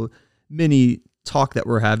mini talk that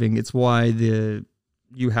we're having, it's why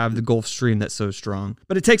you have the Gulf Stream that's so strong.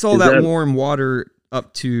 But it takes all that warm water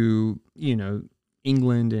up to,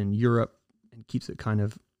 England and Europe and keeps it kind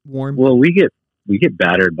of warm. Well, we get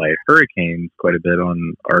battered by hurricanes quite a bit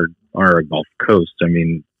on our Gulf Coast. I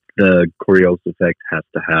mean, the Coriolis effect has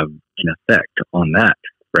to have an effect on that,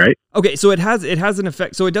 right? Okay, so it has an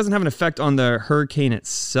effect. So it doesn't have an effect on the hurricane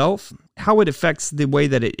itself. How it affects the way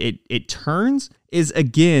that it turns is,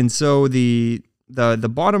 again, so the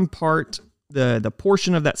bottom part, the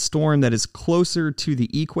portion of that storm that is closer to the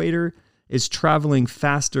equator is traveling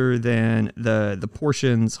faster than the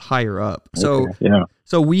portions higher up. So okay, yeah.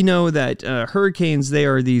 So we know that hurricanes, they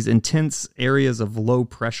are these intense areas of low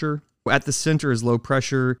pressure. At the center is low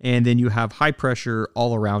pressure, and then you have high pressure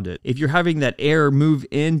all around it. If you're having that air move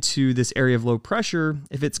into this area of low pressure,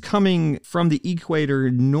 if it's coming from the equator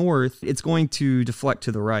north, it's going to deflect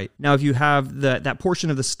to the right. Now, if you have that portion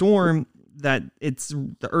of the storm that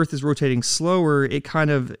the Earth is rotating slower, it kind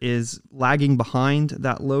of is lagging behind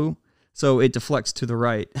that low, so it deflects to the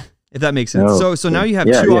right. If that makes sense. Oh, so now you have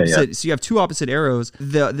two opposite. Yeah. So you have two opposite arrows.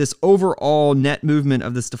 This overall net movement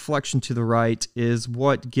of this deflection to the right is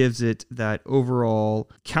what gives it that overall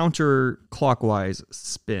counterclockwise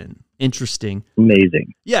spin. Interesting.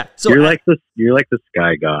 Amazing. Yeah. So you're like the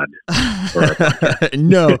sky god.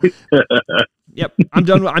 No. Yep. I'm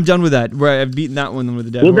done with that. Where I've beaten that one with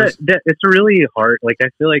the dead horse. That it's really hard. Like, I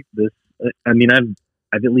feel like this. I mean, I've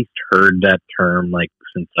at least heard that term like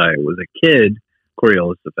since I was a kid,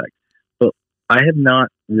 Coriolis effect. I have not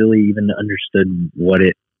really even understood what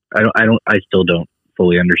it. I still don't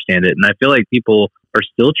fully understand it, and I feel like people are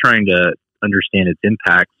still trying to understand its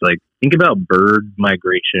impacts. Like, think about bird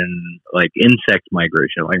migration, like insect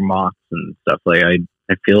migration, like moths and stuff. Like,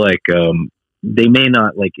 I feel like they may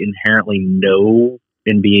not like inherently know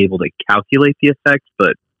and be able to calculate the effects,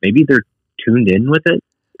 but maybe they're tuned in with it.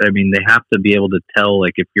 I mean, they have to be able to tell.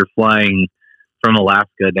 Like, if you're flying from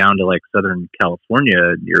Alaska down to like Southern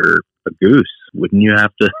California, you're a goose. Wouldn't you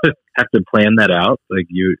have to plan that out? Like,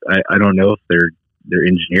 I don't know if they're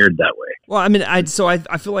engineered that way. Well, I mean, I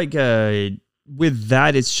feel like with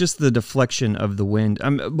that, it's just the deflection of the wind.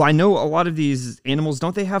 I know a lot of these animals,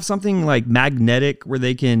 don't they have something like magnetic where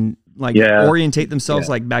they can orientate themselves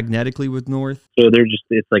like magnetically with north? So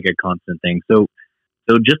it's like a constant thing. So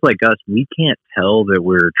just like us, we can't tell that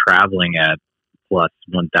we're traveling at plus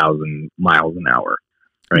 1,000 miles an hour,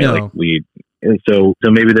 right? No. Like so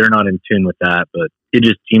maybe they're not in tune with that, but it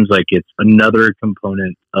just seems like it's another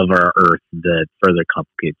component of our Earth that further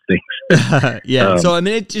complicates things. Yeah. So I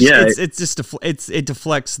mean, it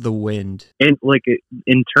deflects the wind, and like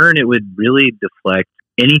in turn, it would really deflect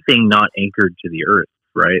anything not anchored to the Earth,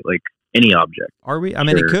 right? Like any object. Are we? I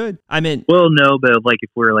mean, it could. I mean, well, no, but like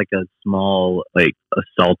if we're like a small, like a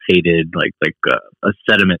saltated, like a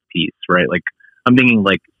sediment piece, right? Like, I'm thinking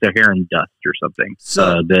like Saharan dust or something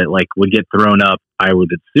that like would get thrown up. I would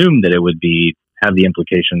assume that it would have the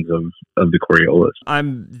implications of the Coriolis.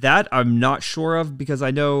 I'm not sure of, because I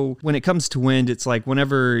know when it comes to wind, it's like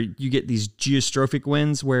whenever you get these geostrophic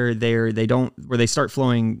winds where they start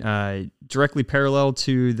flowing directly parallel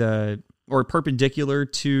to or perpendicular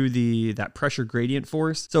to that pressure gradient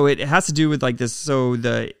force. So it has to do with like this. So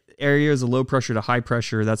the areas of low pressure to high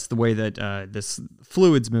pressure, that's the way that this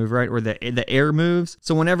fluids move, right? Or the air moves.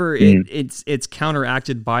 So whenever it's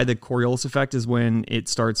counteracted by the Coriolis effect is when it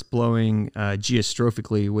starts blowing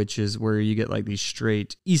geostrophically, which is where you get like these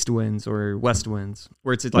straight east winds or west winds,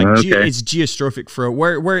 where it's like it's geostrophic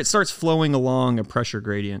where it starts flowing along a pressure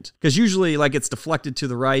gradient. Because usually like it's deflected to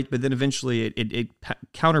the right, but then eventually it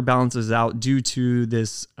counterbalances out due to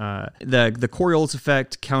this the Coriolis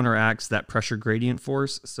effect counteracts that pressure gradient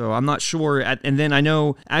force. So I'm not sure. And then I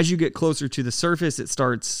know as you get closer to the surface, it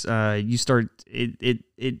starts.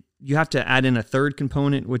 You have to add in a third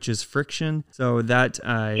component, which is friction. So that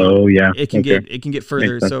it can get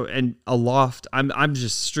further. So and aloft, I'm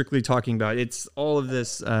just strictly talking about it's all of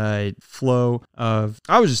this flow of.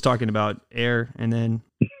 I was just talking about air, and then.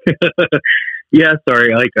 Yeah,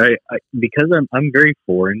 sorry. Like I because I'm very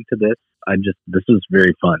foreign to this. This is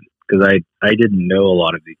very fun because I didn't know a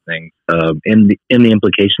lot of these things, in the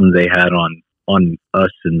implications they had on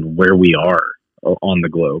us and where we are on the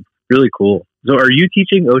globe. Really cool. So are you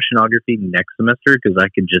teaching oceanography next semester? Because I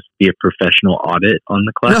could just be a professional audit on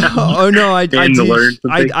the class. No, I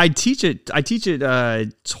teach it. I teach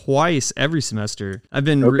it twice every semester. I've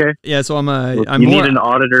been okay. So I'm you need an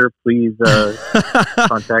auditor, please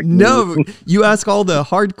contact me. No, you ask all the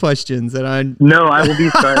hard questions, and No, I will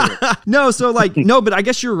be silent. No, but I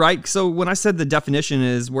guess you're right. So when I said the definition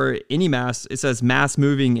is where any mass, it says mass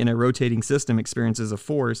moving in a rotating system experiences a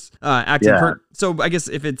force acting. So I guess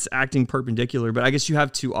if it's acting perpendicular, but I guess you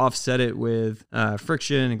have to offset it with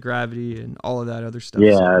friction and gravity and all of that other stuff.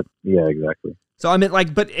 Yeah, exactly. So I mean,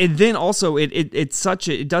 like, but then also it's not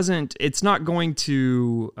going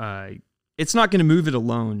to move it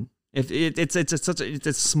alone. If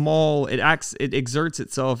it's small, it exerts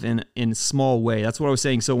itself in a small way. That's what I was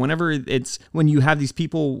saying. So when you have these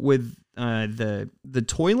people with the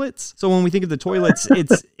toilets. So when we think of the toilets,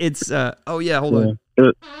 it's oh yeah, hold on.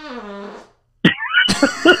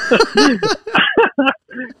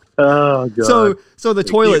 Oh god. So the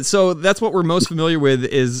toilet. So that's what we're most familiar with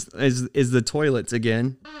is the toilets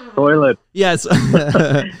again. Toilet. Yes.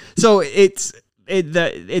 So it's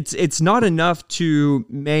not enough to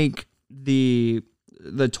make the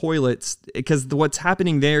toilets, because what's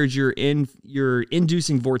happening there is you're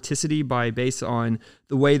inducing vorticity based on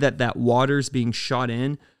the way that water's being shot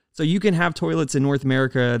in. So you can have toilets in North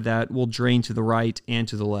America that will drain to the right and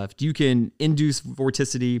to the left. You can induce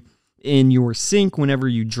vorticity in your sink whenever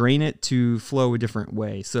you drain it to flow a different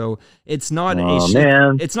way. So it's not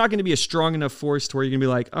it's not going to be a strong enough force to where you're going to be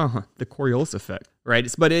like, the Coriolis effect,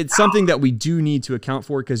 right? But it's something that we do need to account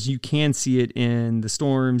for, because you can see it in the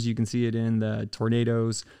storms, you can see it in the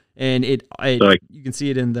tornadoes, and you can see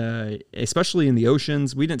it especially in the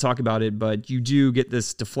oceans. We didn't talk about it, but you do get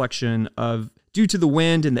this deflection due to the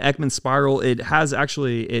wind and the Ekman spiral. It has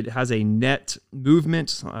a net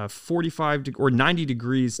movement, 45 or 90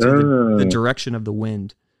 degrees to the direction of the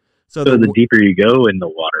wind. So the deeper you go in the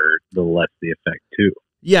water, the less the effect too.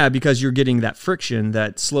 Yeah, because you're getting that friction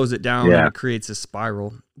that slows it down and it creates a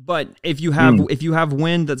spiral. But if you have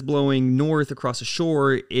wind that's blowing north across the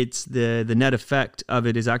shore, it's the net effect of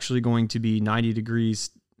it is actually going to be 90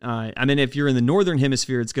 degrees. If you're in the northern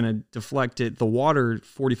hemisphere, it's going to deflect the water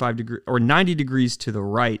 45 degrees or 90 degrees to the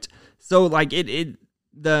right. So like it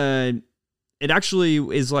actually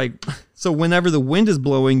is like, so whenever the wind is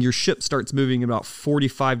blowing, your ship starts moving about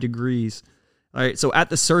 45 degrees. All right. So at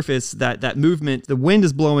the surface, that movement, the wind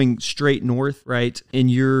is blowing straight north, right? And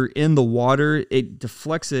you're in the water, it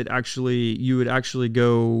deflects it. Actually, you would actually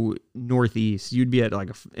go northeast. You'd be at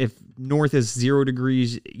if north is 0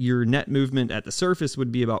 degrees, your net movement at the surface would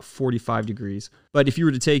be about 45 degrees. But if you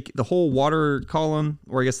were to take the whole water column,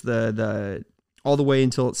 or I guess the all the way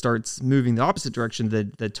until it starts moving the opposite direction,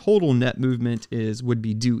 the total net movement would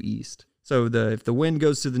be due east. So if the wind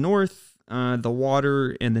goes to the north, the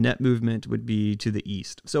water and the net movement would be to the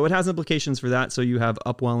east. So it has implications for that. So you have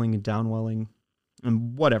upwelling and downwelling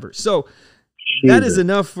and whatever. So that is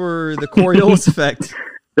enough for the Coriolis effect.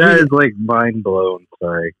 That is like mind blown.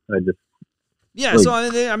 Sorry.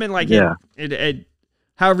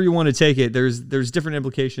 However you want to take it, there's different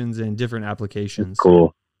implications and different applications.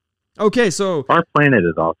 Cool. Okay. So our planet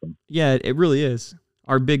is awesome. Yeah, it really is.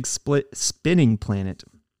 Our big spinning planet.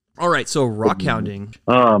 All right, so rock hounding.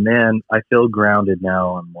 Oh man, I feel grounded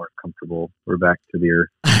now. I'm more comfortable. We're back to the earth.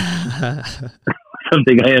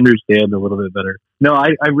 Something I understand a little bit better. No,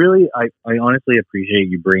 I honestly appreciate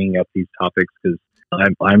you bringing up these topics, because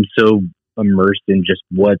I'm so immersed in just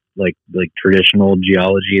what like traditional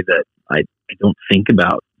geology that I don't think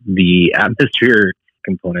about the atmosphere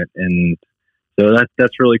component, and so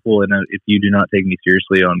that's really cool. And if you do not take me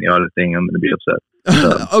seriously on the audit thing, I'm going to be upset.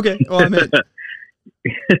 Okay, well, I meant.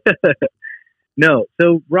 No,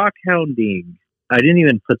 so rock hounding. I didn't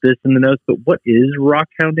even put this in the notes, but what is rock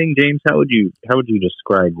hounding, James? How would you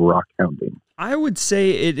describe rock hounding? I would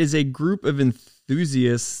say it is a group of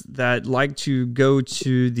enthusiasts that like to go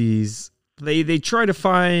to these. They try to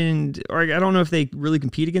find, or I don't know if they really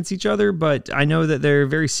compete against each other, but I know that they're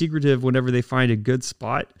very secretive whenever they find a good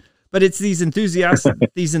spot. But it's these enthusiasts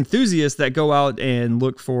that go out and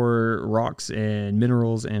look for rocks and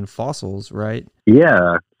minerals and fossils, right?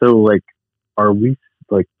 Yeah. So, like, are we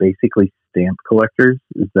like basically stamp collectors?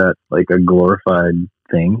 Is that like a glorified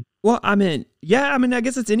thing? Well, I mean, I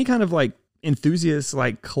guess it's any kind of like enthusiast,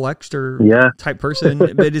 like collector Yeah. type person,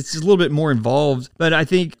 but it's just a little bit more involved. But I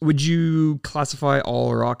think, would you classify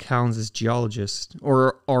all rock hounds as geologists,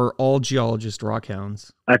 or are all geologists rock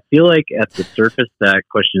hounds? I feel like at the surface that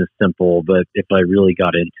question is simple, but if I really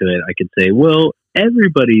got into it, I could say, well,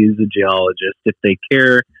 everybody is a geologist if they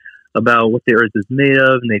care about what the earth is made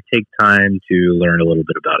of and they take time to learn a little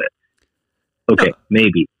bit about it. Okay,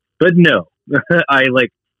 maybe, but no.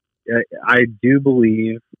 I do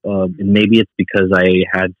believe, and maybe it's because I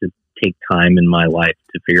had to take time in my life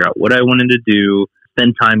to figure out what I wanted to do,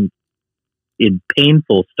 spend time in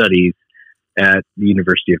painful studies at the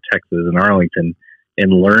University of Texas in Arlington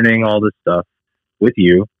and learning all this stuff with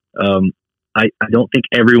you. I don't think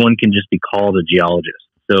everyone can just be called a geologist.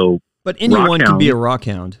 So, but anyone can be a rock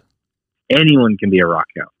hound. Anyone can be a rock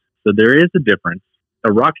hound. So there is a difference.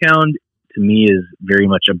 A rock hound, to me, is very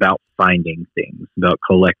much about finding things, about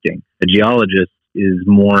collecting. A geologist is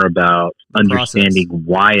more about understanding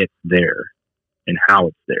why it's there and how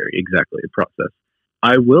it's there. Exactly, the process.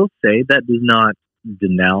 I will say that does not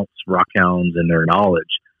denounce rockhounds and their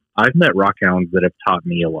knowledge. I've met rockhounds that have taught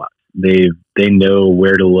me a lot. They know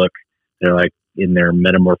where to look. They're like in their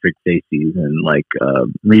metamorphic facies and like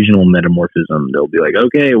regional metamorphism. They'll be like,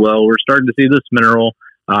 okay, well, we're starting to see this mineral.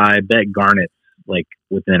 I bet garnet's like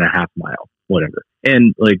within a half mile, whatever.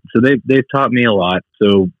 And like, so they've taught me a lot.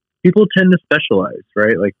 So people tend to specialize,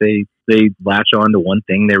 right? Like they latch on to one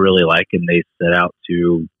thing they really like and they set out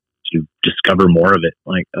to discover more of it.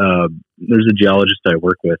 Like, there's a geologist I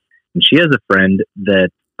work with and she has a friend that,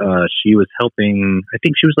 she was helping, I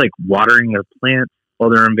think she was like watering their plants while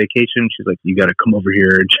they're on vacation. She's like, you got to come over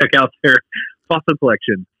here and check out their fossil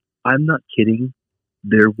collection. I'm not kidding.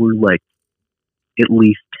 There were like at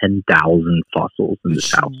least 10,000 fossils in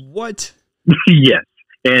this house. What? Yes.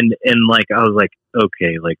 And like, I was like,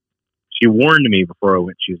 okay, like she warned me before I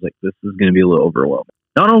went, she was like, this is going to be a little overwhelming.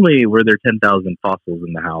 Not only were there 10,000 fossils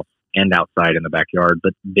in the house and outside in the backyard,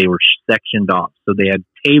 but they were sectioned off. So they had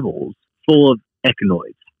tables full of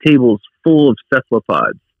echinoids, tables full of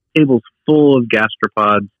cephalopods, tables full of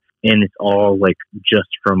gastropods, and it's all like just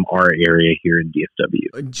from our area here in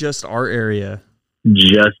DFW. Just our area.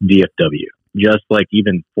 Just DFW. Just like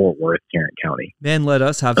even Fort Worth, Tarrant County. Man, let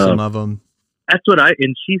us have some of them. That's what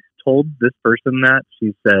and she's told this person that.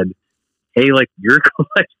 She said, hey, like you're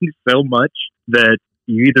collecting so much that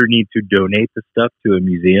you either need to donate the stuff to a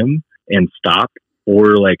museum and stop,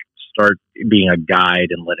 or like start being a guide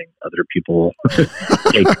and letting other people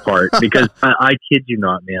take part. Because I kid you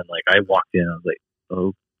not, man, like I walked in, I was like,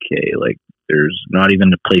 okay, like there's not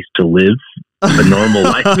even a place to live a normal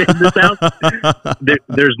life in this house.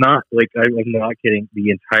 There's not, like, I'm not kidding.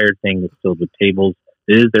 The entire thing is filled with tables.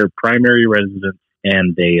 It is their primary residence,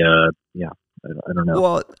 and they, I don't know.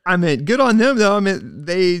 Well, I mean, good on them though. I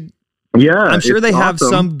mean, I'm sure they have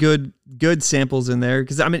some good samples in there.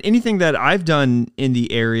 Cause I mean, anything that I've done in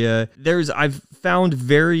the area, I've found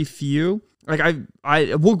very few. Like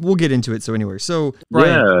we'll get into it. So anyway, so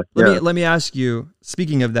Brian, let me ask you,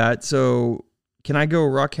 speaking of that, so can I go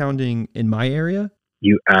rock hounding in my area?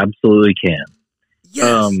 You absolutely can.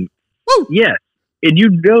 Yes. Woo! Yes. And you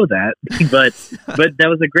know that, but that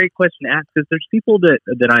was a great question to ask, because there's people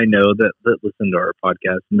that I know that listen to our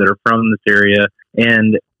podcast and that are from this area,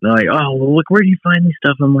 and they're like, oh, well, look, where do you find these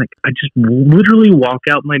stuff? I'm like, I just literally walk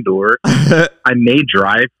out my door. I may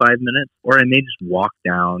drive 5 minutes, or I may just walk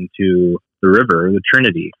down to the river, the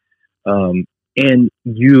Trinity, and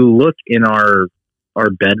you look in our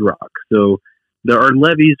bedrock. So our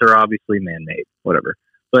levees are obviously man-made, whatever.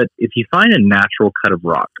 But if you find a natural cut of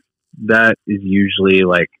rock, that is usually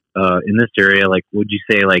like in this area, like would you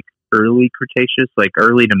say like early Cretaceous, like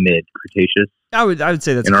early to mid Cretaceous? I would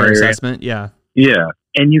say that's a fair assessment. Yeah. Yeah.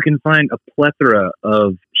 And you can find a plethora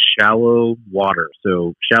of shallow water,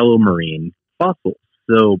 so shallow marine fossils.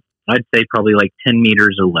 So I'd say probably like 10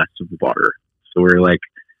 meters or less of water. So we're like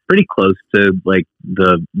pretty close to like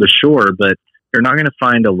the shore, but you're not going to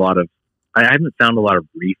find a lot of, I haven't found a lot of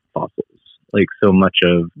reef fossils, like so much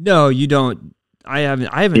of. No, you don't. I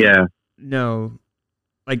haven't. Yeah. No,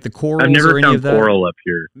 like the corals. I've never or any found of that? coral up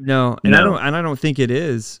here. No, and no. I don't think it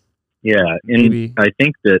is. Yeah, and maybe. I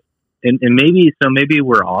think that, and maybe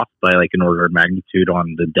we're off by like an order of magnitude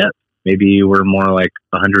on the depth. Maybe we're more like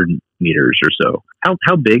 100 meters or so.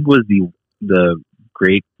 How big was the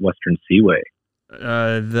Great Western Seaway?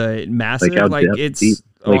 The massive, like it's deep,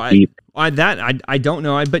 deep. I don't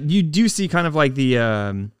know. But you do see kind of like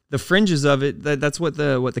the fringes of it. That's what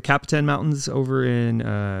the Capitan Mountains over in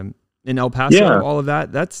El Paso, all of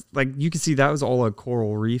that. That's like, you can see that was all a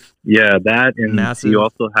coral reef. Yeah, that, and massive. you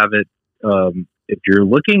also have it if you're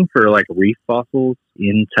looking for like reef fossils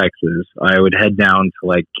in Texas, I would head down to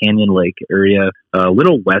like Canyon Lake area, a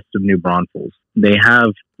little west of New Braunfels. They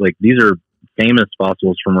have like, these are famous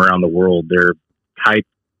fossils from around the world. They're type,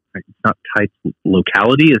 it's not type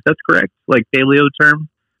locality, is that correct? Like paleo term?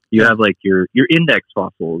 You have like your index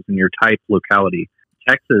fossils and your type locality.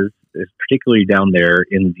 Texas is particularly down there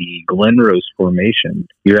in the Glen Rose Formation.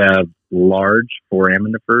 You have large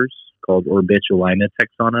foraminifers called Orbitulina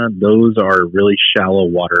texana. Those are really shallow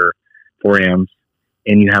water forams.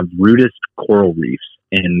 And you have rudist coral reefs.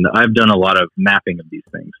 And I've done a lot of mapping of these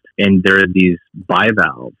things. And there are these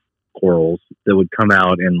bivalve corals that would come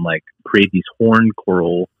out and like create these horned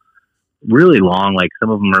coral, really long, like some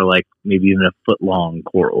of them are like maybe even a foot long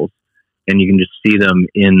corals. And you can just see them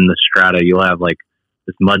in the strata. You'll have like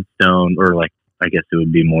this mudstone, or like, I guess it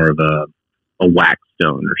would be more of a wax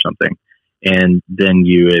stone or something. And then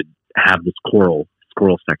you would have this coral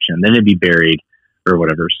section. Then it'd be buried or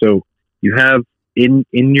whatever. So you have in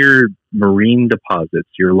your marine deposits,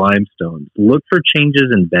 your limestones, look for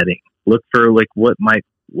changes in bedding. Look for like what might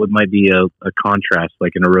be a contrast,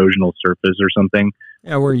 like an erosional surface or something.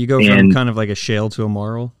 Yeah, where you go from kind of like a shale to a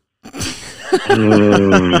marl.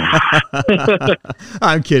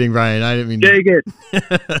 I'm kidding, Brian. I didn't mean. Dang it!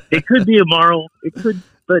 It could be a marl. It could,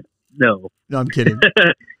 but no. No, I'm kidding.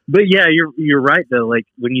 But yeah, you're right though. Like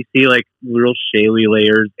when you see like real shaly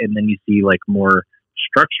layers, and then you see like more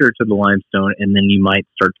structure to the limestone, and then you might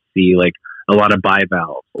start to see like a lot of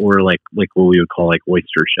bivalves, or like what we would call like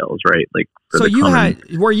oyster shells, right? Like so you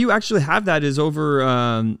had where you actually have that is over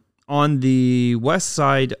on the west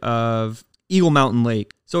side of Eagle Mountain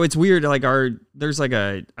Lake. So it's weird. Like there's like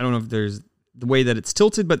I don't know if there's the way that it's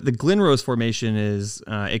tilted, but the Glen Rose Formation is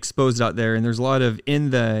exposed out there, and there's a lot of in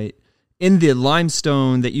the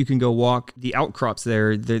limestone that you can go walk the outcrops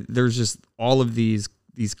there. There's just all of these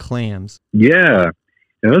clams. Yeah,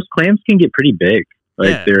 and those clams can get pretty big.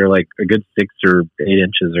 Like they're like a good 6 or 8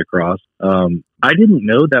 inches across. I didn't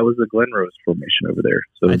know that was the Glen Rose Formation over there.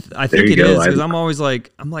 So I think it is, because I'm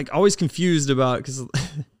always confused about, because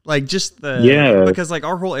like just because like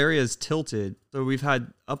our whole area is tilted, so we've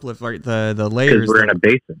had uplift, like the layers. Because we're in a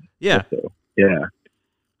basin. Yeah. Also. Yeah.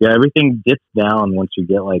 Everything dips down once you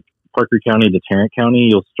get like Parker County to Tarrant County.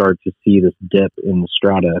 You'll start to see this dip in the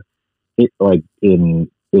strata. It'll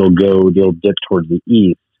dip towards the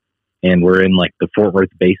east. And we're in like the Fort Worth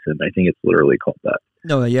Basin. I think it's literally called that.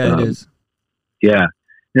 No, yeah, it is. Yeah.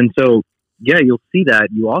 And so, yeah, you'll see that.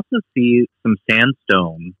 You also see some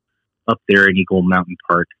sandstone up there in Eagle Mountain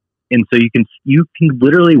Park. And so you can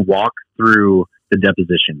literally walk through the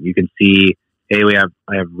deposition. You can see, hey,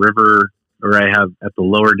 I have river, or I have at the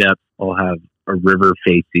lower depth, I'll have a river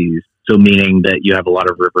facies. So meaning that you have a lot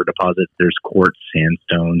of river deposits. There's quartz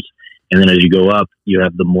sandstones. And then as you go up, you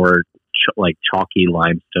have the more like chalky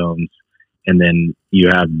limestones, and then you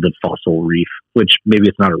have the fossil reef, which maybe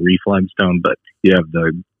it's not a reef limestone, but you have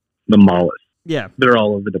the mollusks. Yeah, they're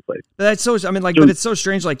all over the place. But that's so. I mean, like, but it's so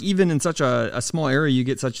strange. Like, even in such a small area, you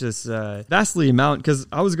get such this vastly amount. Because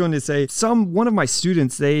I was going to say, one of my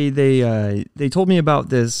students, they told me about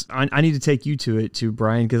this. I need to take you to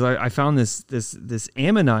Brian, because I found this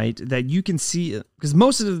ammonite that you can see, because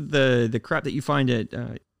most of the crap that you find at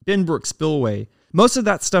Benbrook Spillway, most of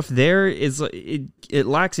that stuff there is it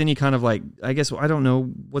lacks any kind of, like, I guess, I don't know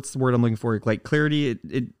what's the word I'm looking for, like clarity.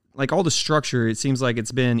 It like all the structure, it seems like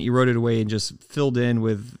it's been eroded away and just filled in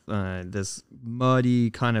with this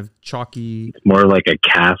muddy kind of chalky. It's more like a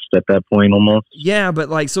cast at that point almost. Yeah, but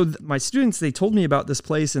like, so my students, they told me about this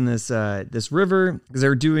place in this river, because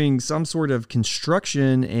they're doing some sort of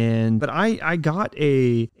construction, but I got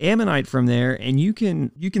a ammonite from there, and you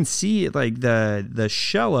can see it, like the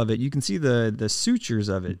shell of it. You can see the sutures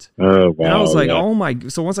of it. Oh wow! And I was like, oh my!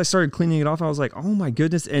 So once I started cleaning it off, I was like, oh my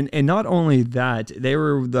goodness! And not only that, they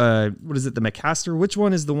were what is it, the Macaster? Which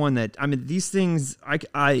one is the one that, I mean, these things,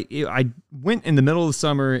 I went in the middle of the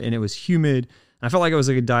summer and it was humid, and I felt like I was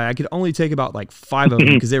going to die. I could only take about like 5 of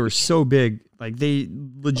them because they were so big. Like they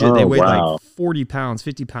weighed like 40 pounds,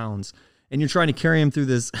 50 pounds. And you're trying to carry them through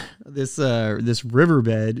this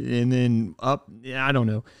riverbed and then up. Yeah, I don't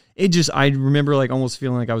know. I remember like almost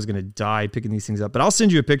feeling like I was going to die picking these things up. But I'll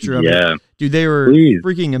send you a picture of it. Dude, they were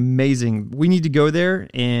freaking amazing. We need to go there,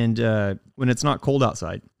 and when it's not cold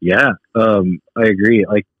outside. Yeah, I agree.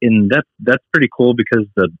 Like, that's pretty cool, because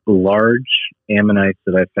the large ammonites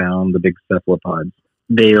that I found, the big cephalopods,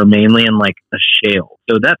 they are mainly in like a shale.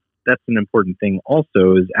 So that's an important thing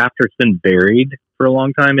also, is after it's been buried for a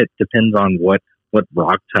long time, it depends on what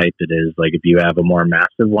rock type it is. Like if you have a more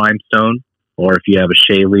massive limestone, or if you have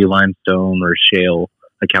a shaly limestone or shale,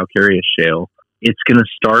 a calcareous shale, it's going to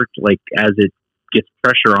start, like, as it gets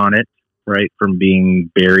pressure on it, right, from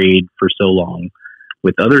being buried for so long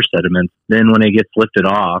with other sediments. Then when it gets lifted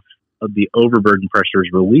off, the overburden pressure is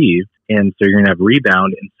relieved, and so you're going to have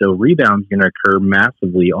rebound. And so rebound is going to occur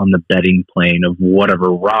massively on the bedding plane of whatever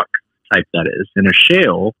rock type that is. And a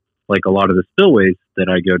shale, like a lot of the spillways that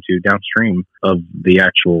I go to downstream of the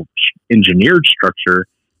actual engineered structure,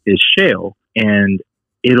 is shale. And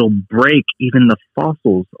it'll break even the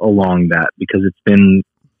fossils along that because it's been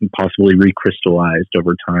possibly recrystallized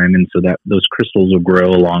over time. And so that those crystals will grow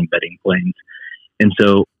along bedding planes. And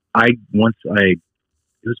so it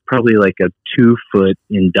was probably like a 2-foot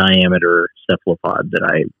in diameter cephalopod that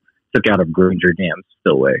I took out of Granger Dam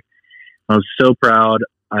spillway. I was so proud.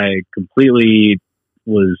 I completely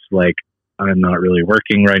was like, I'm not really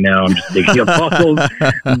working right now. I'm just digging up fossils,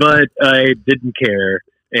 but I didn't care.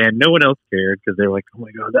 And no one else cared because they're like, oh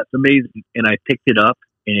my God, that's amazing. And I picked it up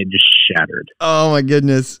and it just shattered. Oh my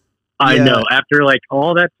goodness. I know. After like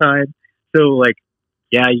all that time. So like,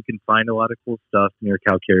 yeah, you can find a lot of cool stuff near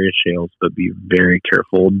calcareous shales, but be very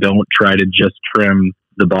careful. Don't try to just trim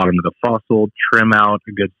the bottom of the fossil. Trim out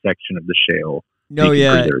a good section of the shale. No,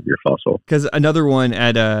 yeah. Preserve your fossil. Because another one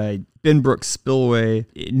at Benbrook Spillway,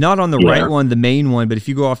 not on the right one, the main one, but if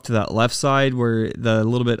you go off to that left side where the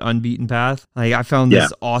little bit unbeaten path, like I found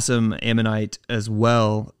this awesome ammonite as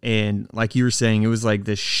well. And like you were saying, it was like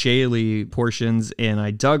the shaly portions, and I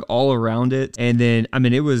dug all around it. And then, I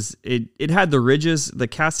mean, it had the ridges, the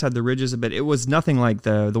cast had the ridges, but it was nothing like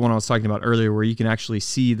the one I was talking about earlier where you can actually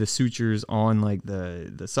see the sutures on like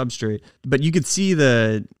the substrate. But you could see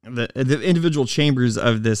the individual chambers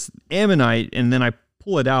of this ammonite, and then I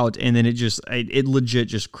pull it out, and then it legit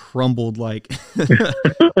just crumbled like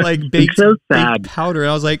like baked powder. And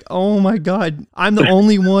I was like, oh my God, I'm the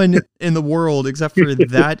only one in the world except for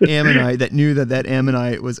that ammonite that knew that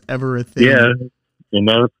ammonite was ever a thing. Yeah. And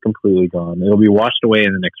now it's completely gone. It'll be washed away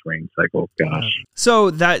in the next rain cycle. Gosh. So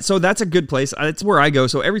that's a good place. That's where I go.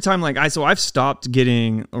 So every time I've stopped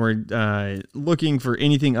getting or looking for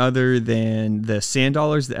anything other than the sand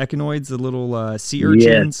dollars, the echinoids, the little sea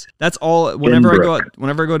urchins. Yes. That's all. Whenever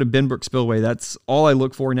I go to Benbrook Spillway, that's all I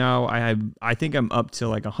look for now. I think I'm up to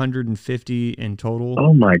like 150 in total.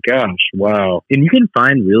 Oh my gosh! Wow. And you can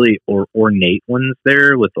find really ornate ones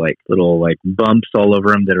there with like little like bumps all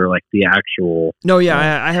over them that are like the actual. No,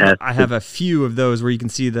 yeah, I have a few of those where you can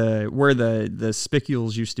see where the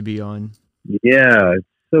spicules used to be on. Yeah, it's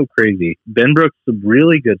so crazy. Benbrook's a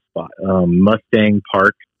really good spot. Mustang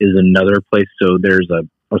Park is another place. So there's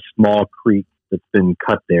a small creek that's been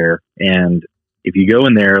cut there, and if you go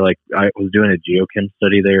in there, like I was doing a geochem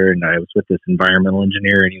study there, and I was with this environmental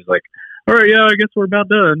engineer, and he was like, "All right, yeah, I guess we're about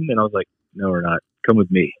done." And I was like, "No, we're not. Come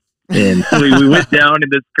with me." And so we went down in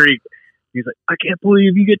this creek. He's like, I can't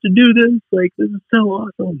believe you get to do this. Like, this is so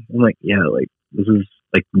awesome. I'm like, yeah, like, this is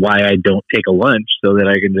like why I don't take a lunch so that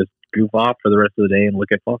I can just goof off for the rest of the day and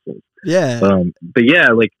look at fossils. Yeah. But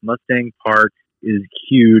yeah, like Mustang Park is a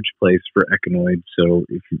huge place for echinoids. So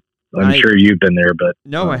I'm sure you've been there, but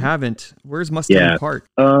no, I haven't. Where's Mustang Park?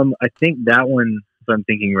 I think that one, if I'm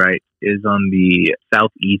thinking right, is on the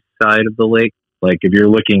southeast side of the lake. Like if you're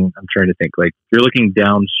looking, I'm trying to think, like if you're looking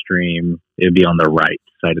downstream, it'd be on the right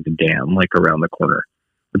side of the dam, like around the corner.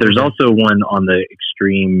 But there's also one on the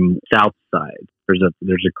extreme south side. There's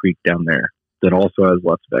a creek down there that also has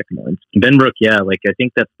lots of echinoids. Benbrook, yeah, like I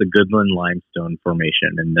think that's the Goodland Limestone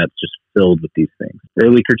Formation, and that's just filled with these things.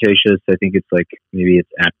 Early Cretaceous, I think it's like maybe it's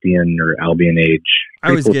Aptian or Albian age. I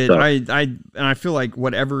always get I feel like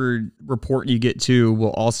whatever report you get to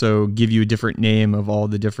will also give you a different name of all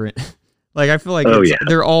the different. Like I feel like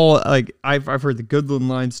they're all like I've heard the Goodland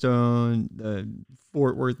Limestone, the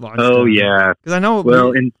Fort Worth Limestone. Oh yeah, because I know.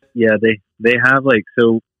 Well, they have like,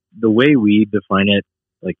 so the way we define it,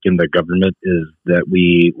 like in the government, is that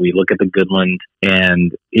we look at the Goodland,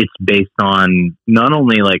 and it's based on not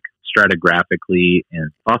only like stratigraphically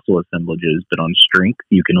and fossil assemblages, but on strength.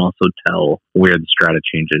 You can also tell where the strata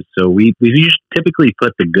changes. So we typically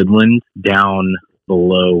put the Goodland down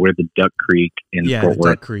below where the Duck Creek and Fort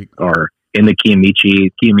Worth are. In the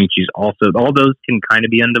Kiamichis also, all those can kind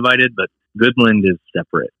of be undivided, but Goodland is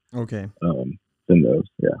separate. Okay. Than those,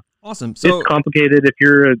 yeah. Awesome. So it's complicated. If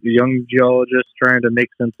you're a young geologist trying to make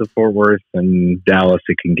sense of Fort Worth and Dallas,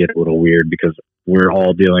 it can get a little weird because we're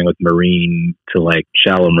all dealing with marine to like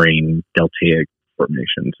shallow marine deltaic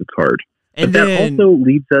formations. It's hard. And but that also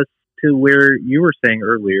leads us to where you were saying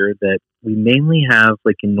earlier that we mainly have,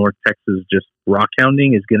 like in North Texas, just rock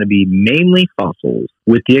hounding is going to be mainly fossils,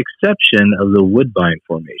 with the exception of the Woodbine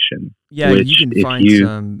Formation. Yeah, you can find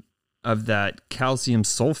some of that calcium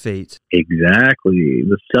sulfate. Exactly.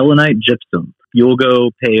 The selenite gypsum. you'll go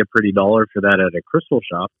pay a pretty dollar for that at a crystal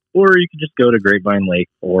shop, or you could just go to Grapevine Lake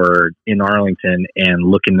or in Arlington and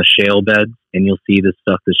look in the shale beds, and you'll see this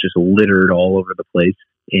stuff that's just littered all over the place.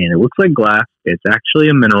 And it looks like glass. It's actually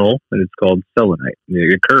a mineral, and it's called selenite.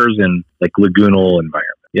 It occurs in like lagoonal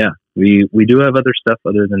environment. Yeah, we do have other stuff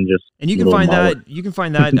other than just. And you can find that. You can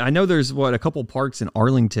find that. I know there's a couple parks in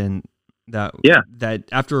Arlington that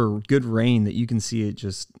after a good rain that you can see it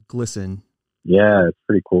just glisten. Yeah, it's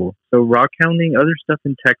pretty cool. So rock hounding, other stuff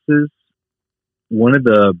in Texas. One of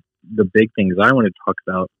the big things I want to talk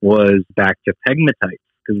about was back to pegmatites,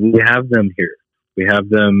 because we have them here. We have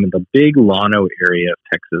them in the big Llano area of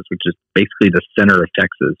Texas, which is basically the center of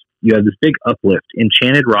Texas. You have this big uplift.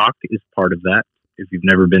 Enchanted Rock is part of that. If you've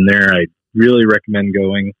never been there, I really recommend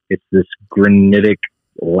going. It's this granitic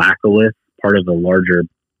laccolith, part of the larger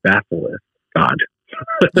batholith. God.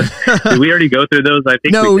 Did we already go through those? I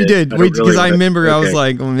think no, we did. Because I remember okay. I was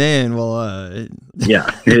like, oh man,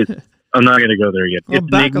 yeah, I'm not going to go there yet. It's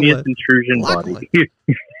an igneous intrusion body.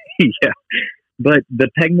 Yeah. But the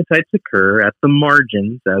pegmatites occur at the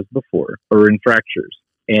margins as before, or in fractures.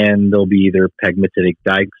 And they'll be either pegmatitic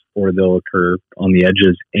dikes or they'll occur on the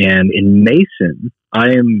edges. And in Mason,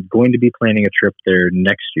 I am going to be planning a trip there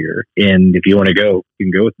next year. And if you want to go, you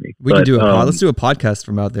can go with me. Can do let's do a podcast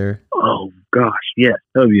from out there. Oh, gosh. Yes.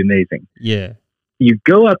 That would be amazing. Yeah. You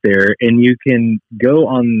go out there and you can go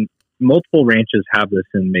on multiple ranches have this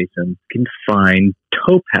in Mason. You can find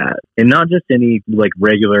topaz, and not just any like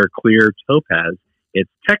regular clear topaz. It's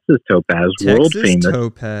Texas topaz, world famous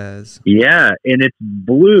topaz. Yeah, and it's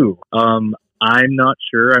blue. I'm not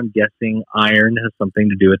sure. I'm guessing iron has something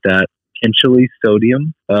to do with that. Potentially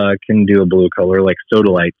sodium can do a blue color. Like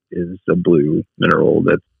sodalite is a blue mineral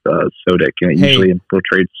that's sodic, and it usually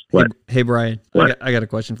infiltrates what? Hey Brian, I got a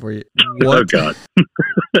question for you. Oh God.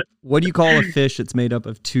 What do you call a fish that's made up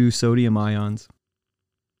of 2 sodium ions?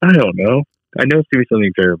 I don't know. I know it's going to be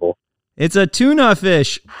something terrible. It's a tuna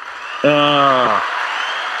fish. Wow.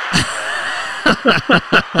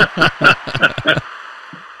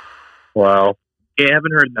 Yeah, I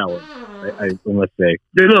haven't heard that one. I must say.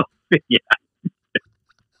 Yeah.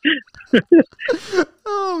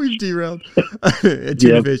 Oh, we derailed. A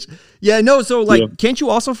tuna fish. Yeah, no. So, like, can't you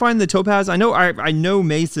also find the topaz? I know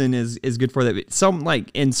Mason is good for that. Some like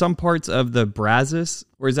in some parts of the Brazos,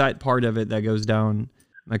 or is that part of it that goes down?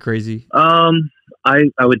 Am I crazy? I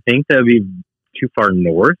would think that would be too far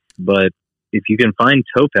north, but if you can find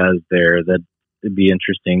topaz there, that would be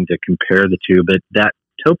interesting to compare the two. But that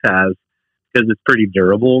topaz, because it's pretty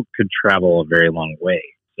durable, could travel a very long way.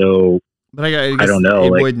 So. But I don't know.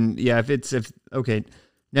 It wouldn't. Yeah, okay,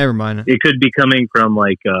 never mind. It could be coming from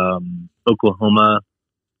like Oklahoma.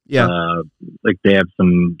 Yeah, like they have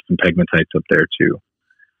some pegmatites up there too.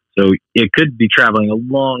 So it could be traveling a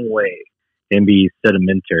long way and be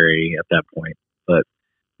sedimentary at that point. But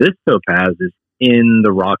this topaz is in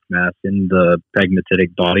the rock mass, in the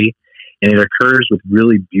pegmatitic body, and it occurs with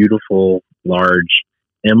really beautiful, large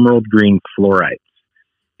emerald green fluorites.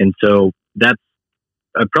 And so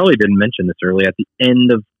I probably didn't mention this earlier. At the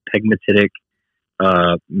end of pegmatitic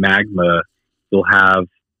magma, you'll have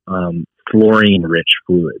fluorine-rich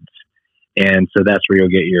fluids, and so that's where you'll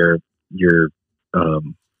get your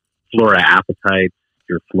fluoroapatites,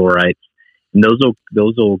 your fluorites, and those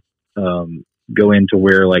will go into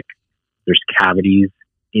where like there's cavities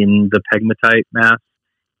in the pegmatite mass,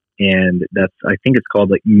 and I think it's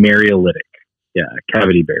called like mareolytic,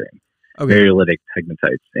 cavity bearing. Okay. Mareolytic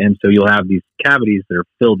pegmatites. And so you'll have these cavities that are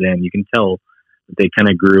filled in. You can tell that they kind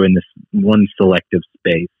of grew in this one selective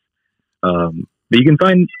space. But you can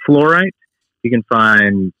find fluorite, you can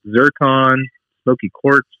find zircon, smoky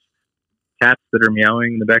quartz, cats that are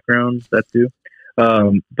meowing in the background, that too.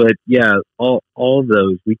 But yeah, all of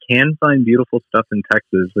those. We can find beautiful stuff in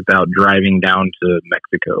Texas without driving down to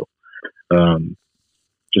Mexico.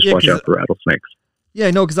 Just watch out for rattlesnakes. Yeah,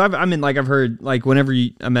 no, because I've heard like whenever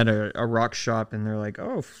I'm at a rock shop and they're like,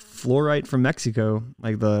 oh, fluorite from Mexico,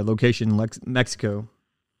 like the location Mexico.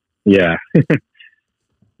 Yeah,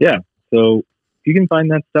 yeah. So you can find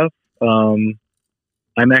that stuff.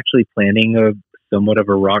 I'm actually planning somewhat of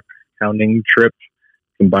a rock hounding trip,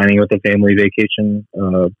 combining with a family vacation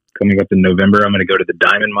coming up in November. I'm going to go to the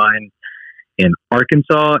Diamond Mine in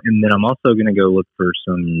Arkansas, and then I'm also going to go look for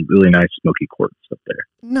some really nice smoky quartz up there.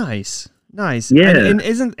 Nice. Yeah.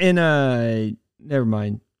 And never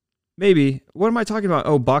mind. Maybe. What am I talking about?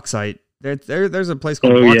 Oh, bauxite. There's a place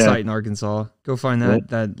called Bauxite in Arkansas. Go find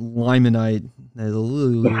that limonite.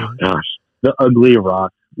 Oh, gosh. The ugly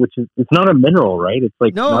rock, which is, it's not a mineral, right? It's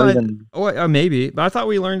like maybe. But I thought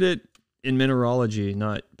we learned it in mineralogy,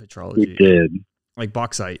 not petrology. We did. like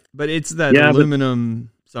bauxite, but it's that Yeah,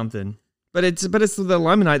 aluminum something. But it's the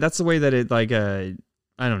limonite. That's the way that it like I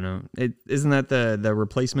don't know. It isn't that the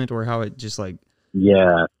replacement or how it just like.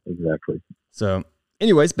 Yeah, exactly. So,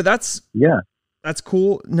 anyways, but that's Yeah.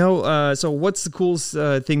 cool. No, so what's the coolest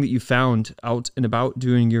thing that you found out and about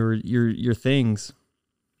doing your things?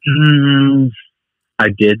 I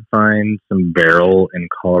did find some barrel in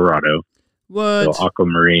Colorado. What? So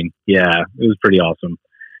aquamarine. Yeah, it was pretty awesome.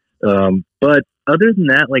 But other than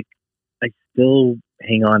that, like, I still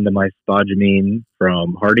hang on to my spodumene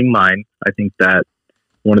from Harding Mine. I think that's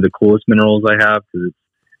one of the coolest minerals I have because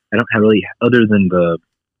I don't have really, other than the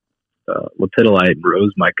lepidolite and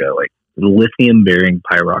rose mica, like the lithium bearing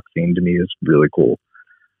pyroxene to me is really cool.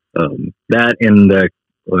 That and the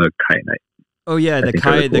kyanite. Oh yeah, I the think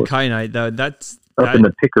are the coolest. kyanite. That's Up in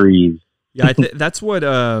the pickeries. Yeah, that's what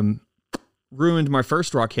ruined my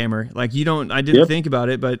first rock hammer. Like I didn't think about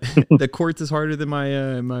it, but the quartz is harder than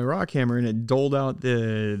my rock hammer, and it doled out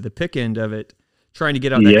the pick end of it, trying to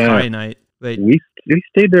get out that kyanite. But we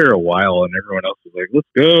stayed there a while, and everyone else was like, "Let's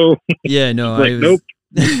go." Yeah, no, like, nope.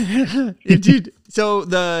 Dude. So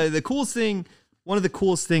the coolest thing, one of the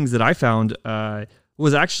coolest things that I found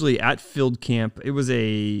was actually at Field Camp. It was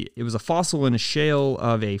a fossil in a shale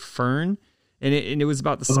of a fern, and it was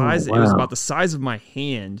about the size. Oh, wow. It was about the size of my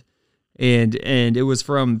hand, and it was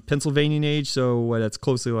from Pennsylvanian age. So that's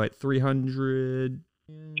closely like 300,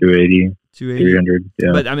 280, 300. Yeah.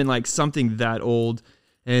 But I mean, like something that old.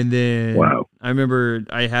 And then I remember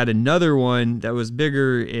I had another one that was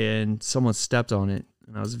bigger, and someone stepped on it,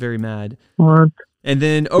 and I was very mad. What? And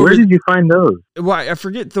then where did you find those? Well, I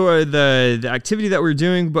forget the activity that we were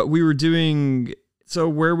doing, but we were doing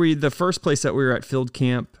the first place that we were at Field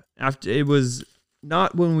Camp. After it was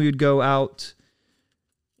not when we would go out.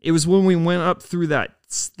 It was when we went up through that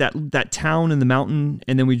town in the mountain,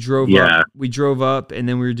 and then we drove up. We drove up, and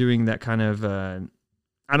then we were doing that kind of.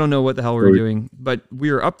 I don't know what the hell we were doing, but we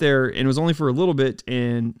were up there, and it was only for a little bit,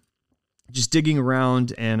 and just digging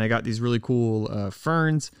around, and I got these really cool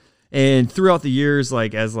ferns. And throughout the years,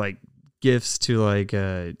 like as like gifts to like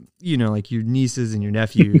like your nieces and your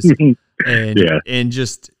nephews, and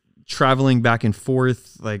just traveling back and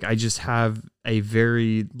forth, like I just have a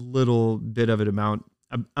very little bit of amount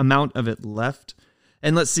of it left.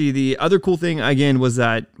 And let's see, the other cool thing again was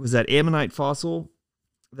that ammonite fossil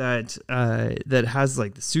that has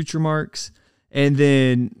like the suture marks. And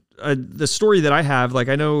then the story that I have, like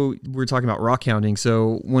I know we're talking about rock hounding.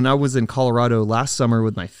 So when I was in Colorado last summer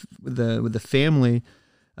with the family,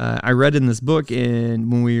 I read in this book, and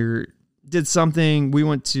when we did something, we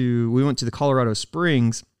went to the Colorado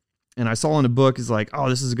Springs, and I saw in a book is like, oh,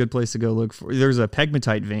 this is a good place to go look for. There's a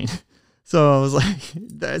pegmatite vein. So I was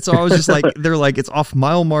like, so I was just like, they're like, it's off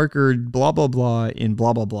mile marker, blah, blah, blah, in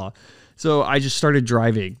blah, blah, blah. So I just started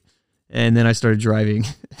driving, and then I started driving.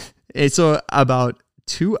 And so about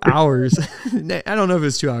 2 hours, I don't know if it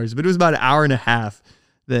was 2 hours, but it was about an hour and a half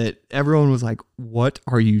that everyone was like, what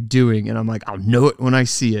are you doing? And I'm like, I'll know it when I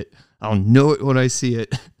see it. I'll know it when I see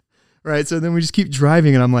it. Right. So then we just keep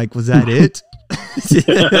driving, and I'm like, was that it?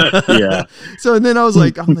 Yeah. So then I'm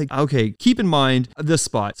like, okay, keep in mind this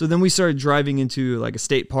spot. So then we started driving into like a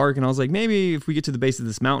state park, and I was like, maybe if we get to the base of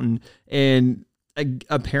this mountain, and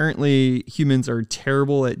apparently humans are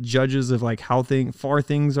terrible at judges of like how far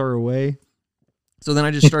things are away. So then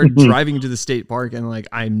I just started driving into the state park, and like,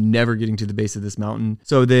 I'm never getting to the base of this mountain.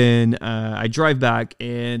 So then I drive back,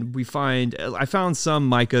 and I found some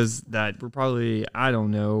micas that were probably, I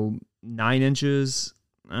don't know, 9 inches.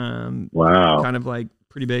 Wow. Kind of like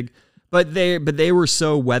pretty big, but they were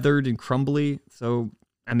so weathered and crumbly. So,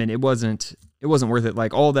 I mean, it wasn't worth it.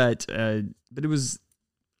 Like all that, but it was,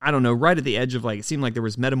 I don't know, right at the edge of like, it seemed like there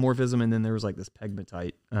was metamorphism, and then there was like this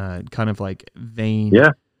pegmatite, kind of like vein.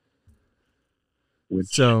 Yeah.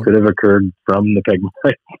 Which could have occurred from the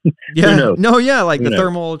pegmatite. Yeah. No. Yeah. Like the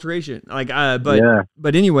thermal alteration. Like,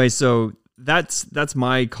 but anyway, so that's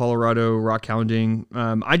my Colorado rock hounding.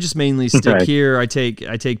 I just mainly stick here. I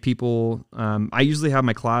take people. I usually have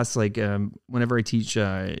my class like whenever I teach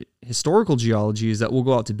historical geology, is that we'll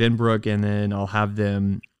go out to Benbrook, and then I'll have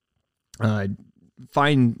them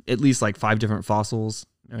find at least like 5 different fossils,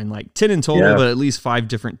 and like 10 in total, but at least 5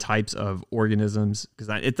 different types of organisms, because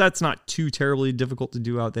that's not too terribly difficult to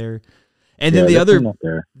do out there. And then the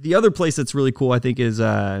other place that's really cool, I think, is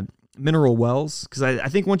Mineral Wells, because I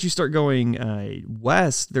think once you start going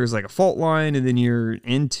west, there's like a fault line, and then you're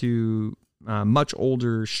into much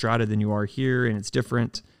older strata than you are here, and it's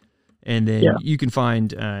different. And then you can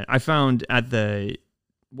find, I found at the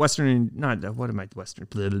western, the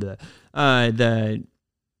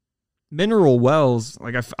mineral wells,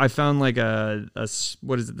 like I found like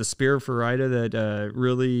what is it, the Spiriferida, that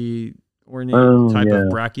really ornate type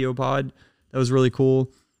of brachiopod that was really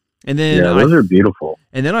cool. And then those are beautiful.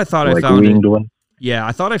 And then I thought I found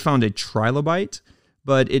I thought I found a trilobite,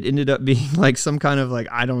 but it ended up being like some kind of like,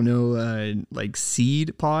 I don't know, like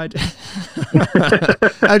seed pod.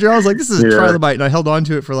 After I was like, this is a trilobite, and I held on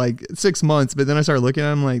to it for like 6 months, but then I started looking at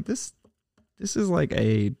it, I'm like, this is like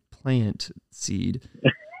a plant seed.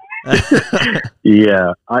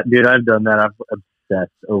 Yeah, dude, I've done that. I'm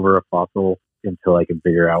obsessed over a fossil until I can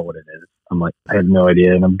figure out what it is. I'm like, I have no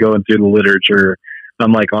idea, and I'm going through the literature.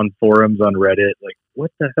 I'm like on forums on Reddit, like,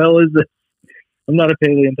 what the hell is this? I'm not a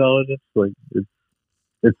paleontologist. Like,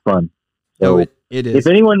 it's fun. So it is. If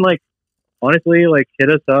anyone, like, honestly, like, hit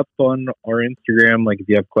us up on our Instagram, like, if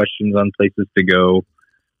you have questions on places to go,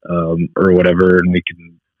 or whatever, and we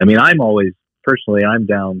can. I mean, I'm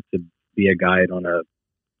down to be a guide on a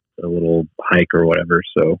little hike or whatever.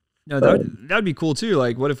 So no, that'd be cool too.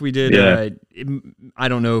 Like, what if we did? I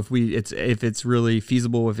don't know if it's really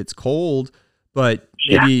feasible if it's cold, but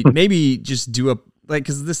maybe just do like,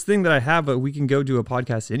 because this thing that I have, we can go do a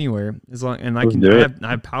podcast anywhere as long, and I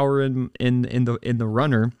have power in the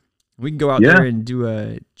runner. We can go out there and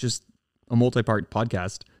do just a multi-part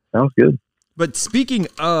podcast. Sounds good. But speaking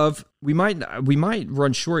of, we might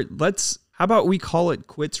run short. How about we call it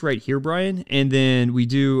quits right here, Brian? And then we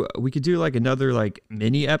could do like another like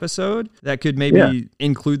mini episode that could maybe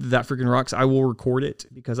include That Freaking Rocks. I will record it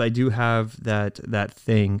because I do have that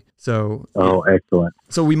thing. So excellent.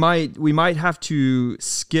 So we might have to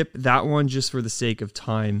skip that one just for the sake of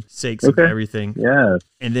of everything. Yeah.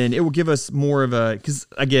 And then it will give us more of because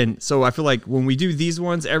again, so I feel like when we do these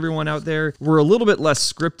ones, everyone out there, we're a little bit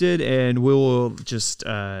less scripted, and we'll just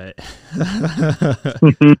but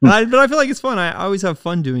I feel like it's fun. I always have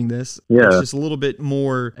fun doing this. Yeah. It's just a little bit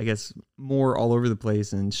more, I guess, more all over the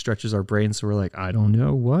place and stretches our brains. So we're like, I don't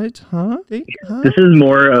know what, huh? This is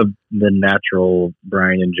more of the natural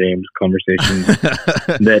Brian and James conversation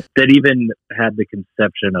that even had the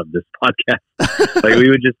conception of this podcast. Like, we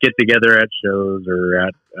would just get together at shows or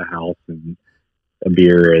at a house and a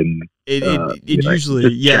beer and it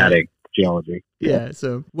usually chatting geology. Yeah.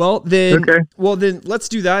 So well then let's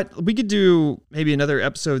do that. We could do maybe another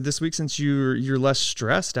episode this week since you're less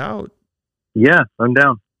stressed out. Yeah, I'm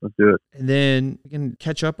down. Let's do it. And then we can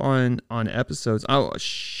catch up on episodes. Oh,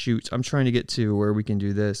 shoot. I'm trying to get to where we can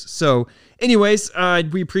do this. So anyways,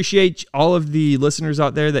 we appreciate all of the listeners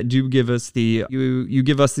out there that do give us you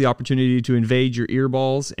give us the opportunity to invade your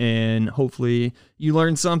earballs, and hopefully you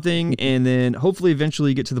learn something, and then hopefully eventually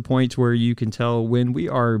you get to the point where you can tell when we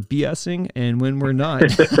are BSing and when we're not.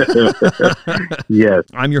 Yes.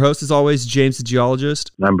 I'm your host, as always, James the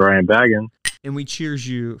Geologist. And I'm Brian Baggin. And we cheers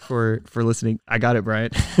you for listening. I got it,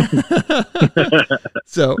 Brian.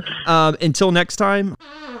 So, until next time.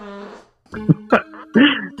 You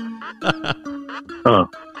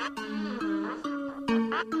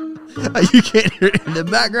can't hear it in the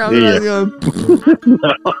background. Yeah.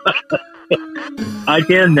 I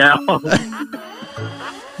can now.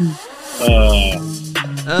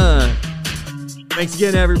 Thanks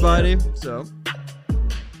again, everybody. So.